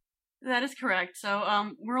possible. That is correct. So,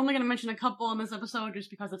 we're only going to mention a couple in this episode just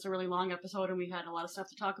because it's a really long episode and we had a lot of stuff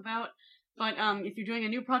to talk about. But, if you're doing a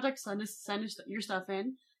new project, send your stuff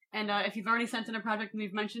in. And, if you've already sent in a project and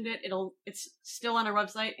we've mentioned it, it's still on our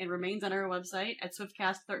website and remains on our website at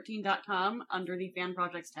swiftcast13.com under the fan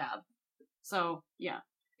projects tab. So, yeah.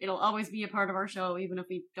 It'll always be a part of our show, even if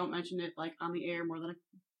we don't mention it, like, on the air more than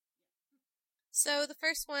So, the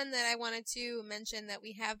first one that I wanted to mention that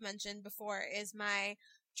we have mentioned before is my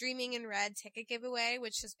Dreaming in Red ticket giveaway,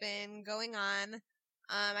 which has been going on.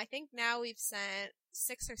 I think now we've sent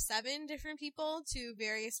 6 or 7 different people to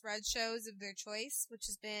various Red shows of their choice, which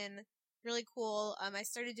has been really cool. I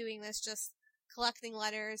started doing this just collecting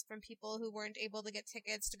letters from people who weren't able to get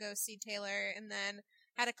tickets to go see Taylor, and then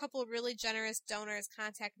had a couple really generous donors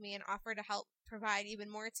contact me and offer to help provide even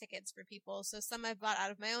more tickets for people. So some I've bought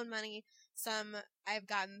out of my own money, some I've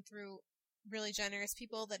gotten through really generous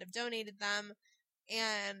people that have donated them.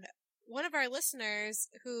 And one of our listeners,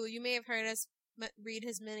 who you may have heard us read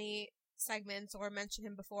his mini segments or mention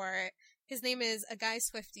him before, his name is A Guy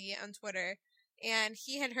Swifty on Twitter, and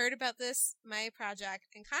he had heard about my project,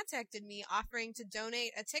 and contacted me offering to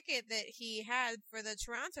donate a ticket that he had for the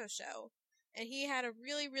Toronto show. And he had a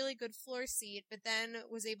really, really good floor seat, but then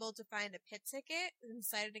was able to find a pit ticket and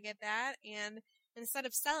decided to get that. And instead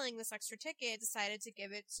of selling this extra ticket, decided to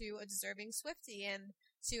give it to a deserving Swiftie and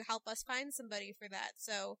to help us find somebody for that.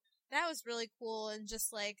 So that was really cool. And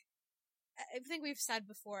just like, I think we've said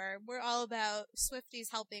before, we're all about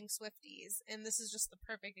Swifties helping Swifties. And this is just the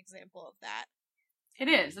perfect example of that. It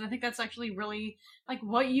is. And I think that's actually really, like,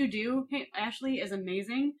 what you do, Ashley, is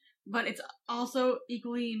amazing. But it's also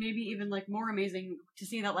equally, maybe even, like, more amazing to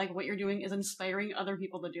see that, like, what you're doing is inspiring other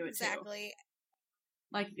people to do it, Exactly. too.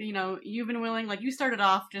 Like, you've been willing, like, you started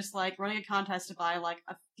off just, like, running a contest to buy, like,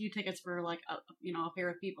 a few tickets for, like, a pair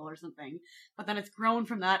of people or something. But then it's grown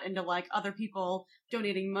from that into, like, other people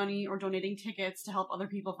donating money or donating tickets to help other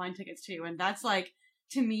people find tickets, too. And that's, like,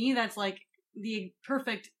 to me, that's, like, the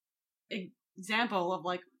perfect example of,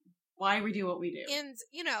 like, why we do what we do. And,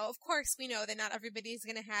 of course we know that not everybody's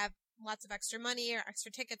going to have lots of extra money or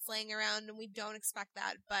extra tickets laying around, and we don't expect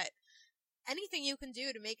that, but anything you can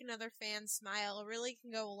do to make another fan smile really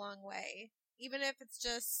can go a long way. Even if it's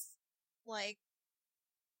just, like,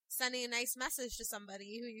 sending a nice message to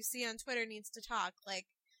somebody who you see on Twitter needs to talk. Like,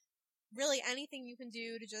 really anything you can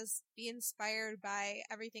do to just be inspired by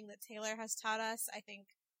everything that Taylor has taught us, I think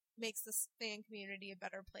makes this fan community a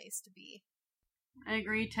better place to be. I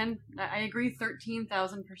agree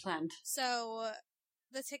 13,000%. So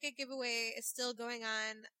the ticket giveaway is still going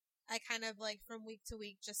on. I kind of like from week to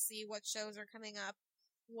week just see what shows are coming up,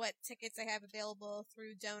 what tickets I have available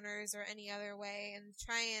through donors or any other way, and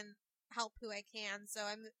try and help who I can. So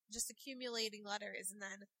I'm just accumulating letters and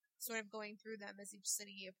then sort of going through them as each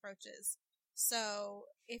city approaches. So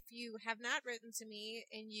if you have not written to me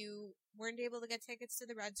and you weren't able to get tickets to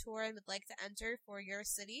the Red Tour and would like to enter for your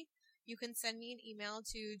city, you can send me an email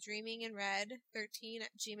to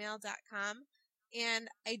dreaminginred13@gmail.com. And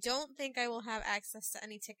I don't think I will have access to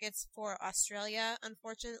any tickets for Australia,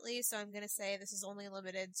 unfortunately, so I'm going to say this is only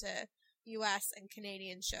limited to US and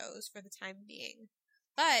Canadian shows for the time being.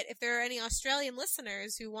 But if there are any Australian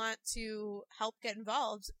listeners who want to help get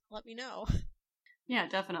involved, let me know. Yeah,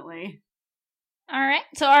 definitely. All right.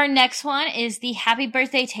 So our next one is the Happy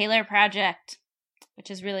Birthday Taylor Project,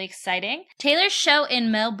 which is really exciting. Taylor's show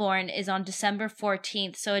in Melbourne is on December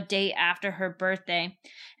 14th, so a day after her birthday.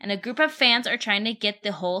 And a group of fans are trying to get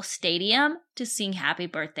the whole stadium to sing Happy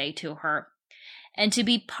Birthday to her. And to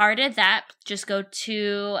be part of that, just go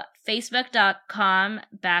to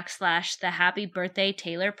facebook.com/the Happy Birthday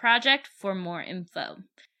Taylor Project for more info.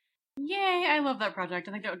 Yay, I love that project.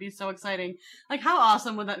 I think that would be so exciting. Like, how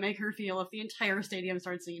awesome would that make her feel if the entire stadium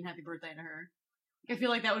started singing Happy Birthday to her? I feel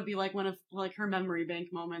like that would be like one of like her memory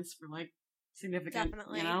bank moments for like significant,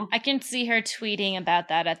 Definitely. you know? I can see her tweeting about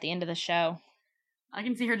that at the end of the show. I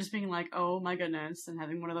can see her just being like, oh my goodness, and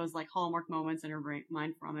having one of those like hallmark moments in her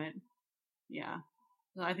mind from it. Yeah.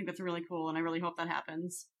 So I think that's really cool, and I really hope that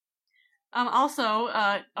happens. Also,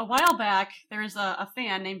 a while back, there's a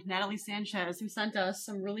fan named Natalie Sanchez who sent us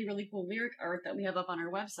some really, really cool lyric art that we have up on our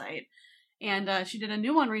website. And she did a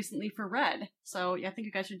new one recently for Red. So I think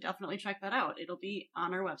you guys should definitely check that out. It'll be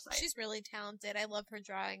on our website. She's really talented. I love her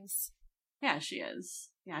drawings. Yeah, she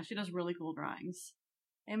is. Yeah, she does really cool drawings.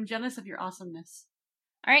 I'm jealous of your awesomeness.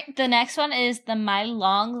 All right, the next one is the My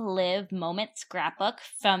Long Live Moment scrapbook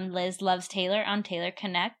from Liz Loves Taylor on Taylor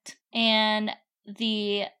Connect. And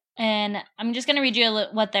I'm just going to read you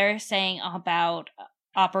what they're saying about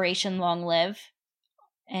Operation Long Live.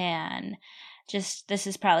 And this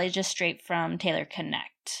is probably just straight from Taylor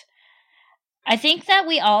Connect. I think that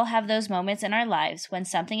we all have those moments in our lives when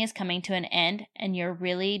something is coming to an end and you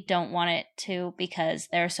really don't want it to because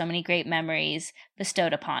there are so many great memories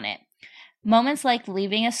bestowed upon it. Moments like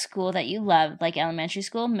leaving a school that you loved, like elementary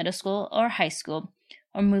school, middle school, or high school,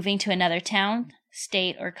 or moving to another town,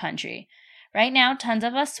 state, or country. Right now, tons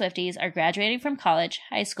of us Swifties are graduating from college,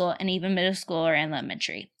 high school, and even middle school or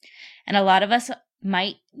elementary. And a lot of us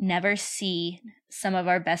might never see some of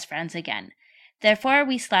our best friends again. Therefore,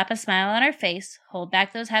 we slap a smile on our face, hold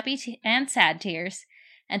back those happy and sad tears,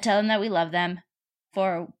 and tell them that we love them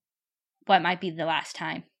for what might be the last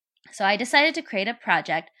time. So I decided to create a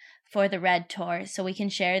project for the Red Tour so we can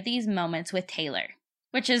share these moments with Taylor,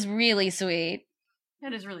 which is really sweet.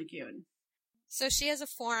 That is really cute. So she has a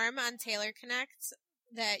form on Taylor Connect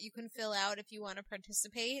that you can fill out if you want to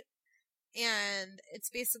participate. And it's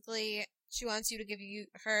basically, she wants you to give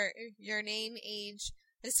your name, age,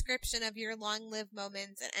 description of your long-lived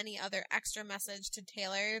moments, and any other extra message to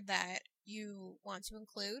Taylor that you want to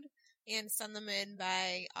include, and send them in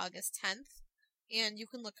by August 10th. And you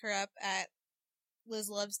can look her up at Liz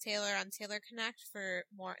Loves Taylor on Taylor Connect for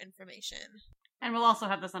more information. And we'll also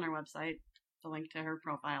have this on our website, the link to her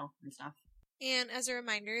profile and stuff. And as a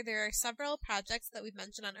reminder, there are several projects that we've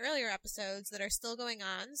mentioned on earlier episodes that are still going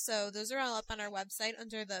on, so those are all up on our website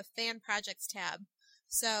under the Fan Projects tab.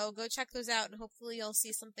 So go check those out, and hopefully you'll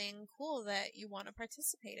see something cool that you want to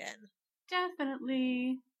participate in.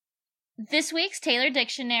 Definitely. This week's Taylor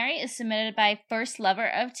Dictionary is submitted by First Lover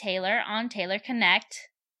of Taylor on Taylor Connect.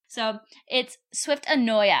 So it's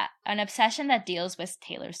Swiftanoia, an obsession that deals with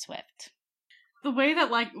Taylor Swift. The way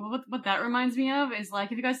that, like, what that reminds me of is,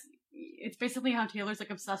 like, if you guys, it's basically how Taylor's, like,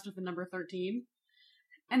 obsessed with the number 13.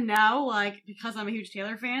 And now, like, because I'm a huge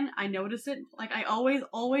Taylor fan, I notice it. Like, I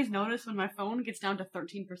always notice when my phone gets down to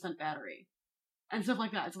 13% battery. And stuff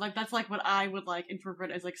like that. So, like, that's, like, what I would, like,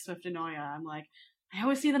 interpret as, like, Swiftanoia. I'm like, I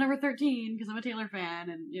always see the number 13 because I'm a Taylor fan,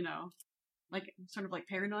 and, you know, like, sort of like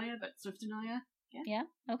paranoia, but Swiftanoia. Yeah,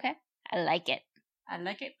 okay. I like it. I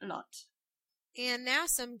like it a lot. And now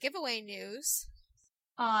some giveaway news.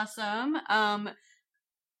 Awesome.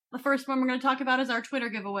 The first one we're going to talk about is our Twitter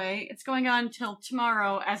giveaway. It's going on till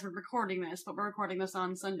tomorrow as we're recording this, but we're recording this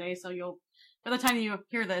on Sunday, so by the time you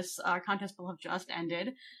hear this, our contest will have just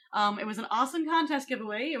ended. It was an awesome contest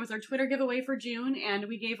giveaway. It was our Twitter giveaway for June, and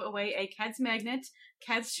we gave away a Keds magnet,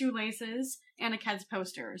 Keds shoelaces, and a Keds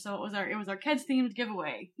poster. So it was our Keds themed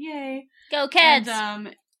giveaway. Yay! Go Keds!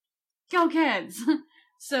 And, go Keds!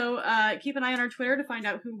 So keep an eye on our Twitter to find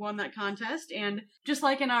out who won that contest. And just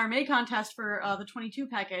like in our May contest for the 22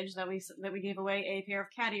 package that we gave away a pair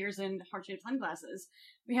of cat ears and heart-shaped sunglasses,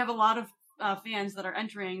 we have a lot of fans that are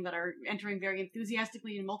entering very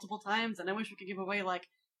enthusiastically and multiple times. And I wish we could give away like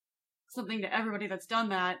something to everybody that's done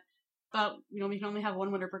that. But we can only have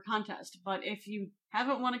one winner per contest. But if you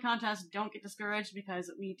haven't won a contest, don't get discouraged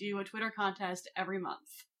because we do a Twitter contest every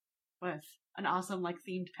month with an awesome like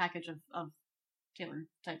themed package of Taylor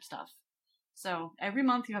type stuff. So every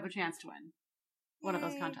month you have a chance to win one of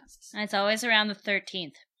those contests. And it's always around the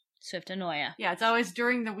 13th. Swift Anoia. Yeah, it's always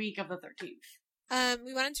during the week of the 13th.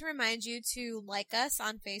 We wanted to remind you to like us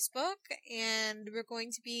on Facebook, and we're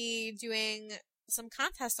going to be doing some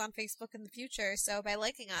contests on Facebook in the future. So by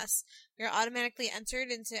liking us, you're automatically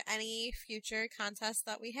entered into any future contests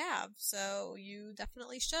that we have. So you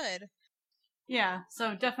definitely should. Yeah,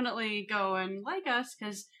 so definitely go and like us,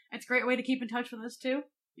 because it's a great way to keep in touch with us, too.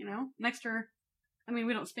 Next to,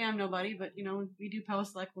 we don't spam nobody, but, we do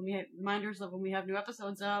post, like, when we have reminders of when we have new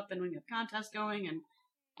episodes up, and when we have contests going,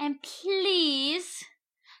 And please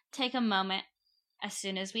take a moment, as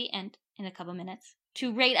soon as we end, in a couple minutes,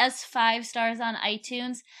 to rate us 5 stars on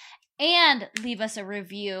iTunes, and leave us a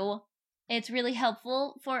review. It's really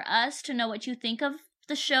helpful for us to know what you think of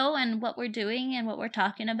the show, and what we're doing, and what we're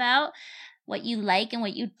talking about. What you like and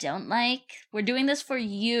what you don't like. We're doing this for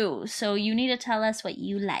you, so you need to tell us what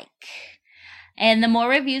you like. And the more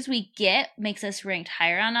reviews we get makes us ranked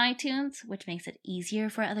higher on iTunes, which makes it easier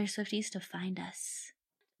for other Swifties to find us.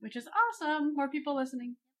 Which is awesome. More people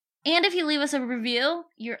listening. And if you leave us a review,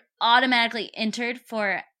 you're automatically entered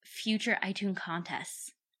for future iTunes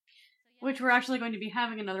contests. Which we're actually going to be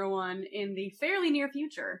having another one in the fairly near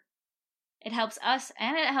future. It helps us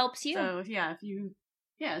and it helps you. So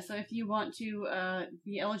if you want to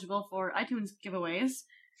be eligible for iTunes giveaways,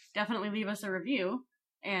 definitely leave us a review,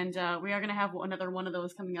 and we are going to have another one of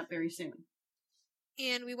those coming up very soon.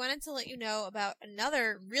 And we wanted to let you know about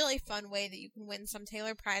another really fun way that you can win some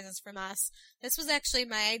Taylor prizes from us. This was actually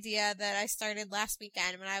my idea that I started last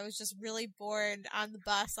weekend when I was just really bored on the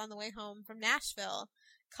bus on the way home from Nashville,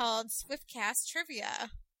 called Swiftcast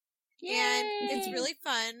Trivia. Yay! And it's really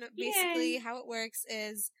fun. Basically, Yay! how it works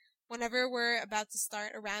is whenever we're about to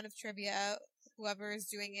start a round of trivia, whoever is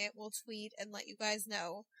doing it will tweet and let you guys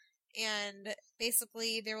know. And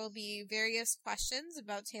basically, there will be various questions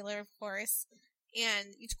about Taylor, of course,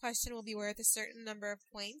 and each question will be worth a certain number of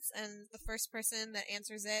points, and the first person that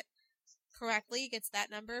answers it correctly gets that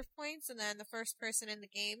number of points, and then the first person in the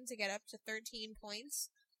game to get up to 13 points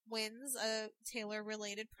wins a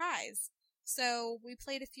Taylor-related prize. So we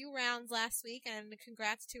played a few rounds last week, and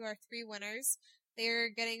congrats to our 3 winners. They're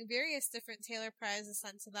getting various different Taylor prizes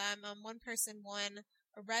sent to them. One person won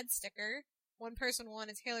a red sticker, one person won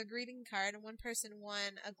a Taylor greeting card, and one person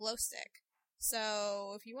won a glow stick.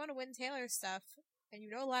 So if you want to win Taylor stuff, and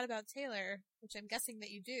you know a lot about Taylor, which I'm guessing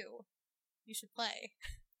that you do, you should play.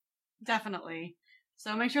 Definitely.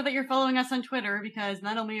 So make sure that you're following us on Twitter, because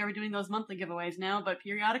not only are we doing those monthly giveaways now, but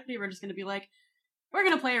periodically we're just going to be like, we're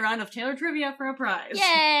going to play a round of Taylor trivia for a prize.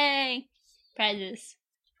 Yay! Prizes.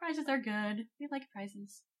 Prizes are good. We like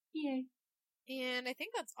prizes. Yay. And I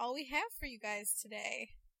think that's all we have for you guys today.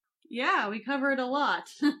 Yeah, we covered a lot.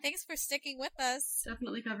 Thanks for sticking with us.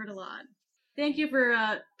 Definitely covered a lot. Thank you for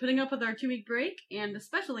putting up with our 2-week break, and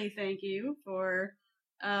especially thank you for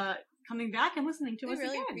coming back and listening to us again.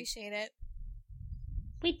 We really appreciate it.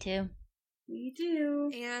 We too. We do.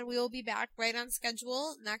 And we will be back right on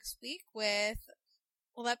schedule next week with,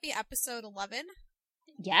 will that be episode 11?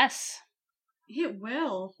 Yes. It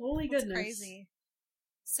will. Holy That's goodness. Crazy.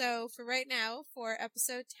 So for right now, for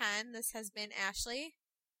episode 10, this has been Ashley,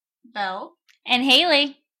 Belle, and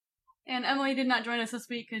Haley. And Emily did not join us this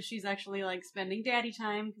week because she's actually spending daddy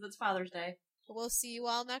time because it's Father's Day. We'll see you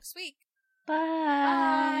all next week. Bye.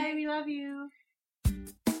 Bye. We love you.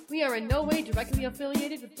 We are in no way directly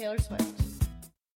affiliated with Taylor Swift.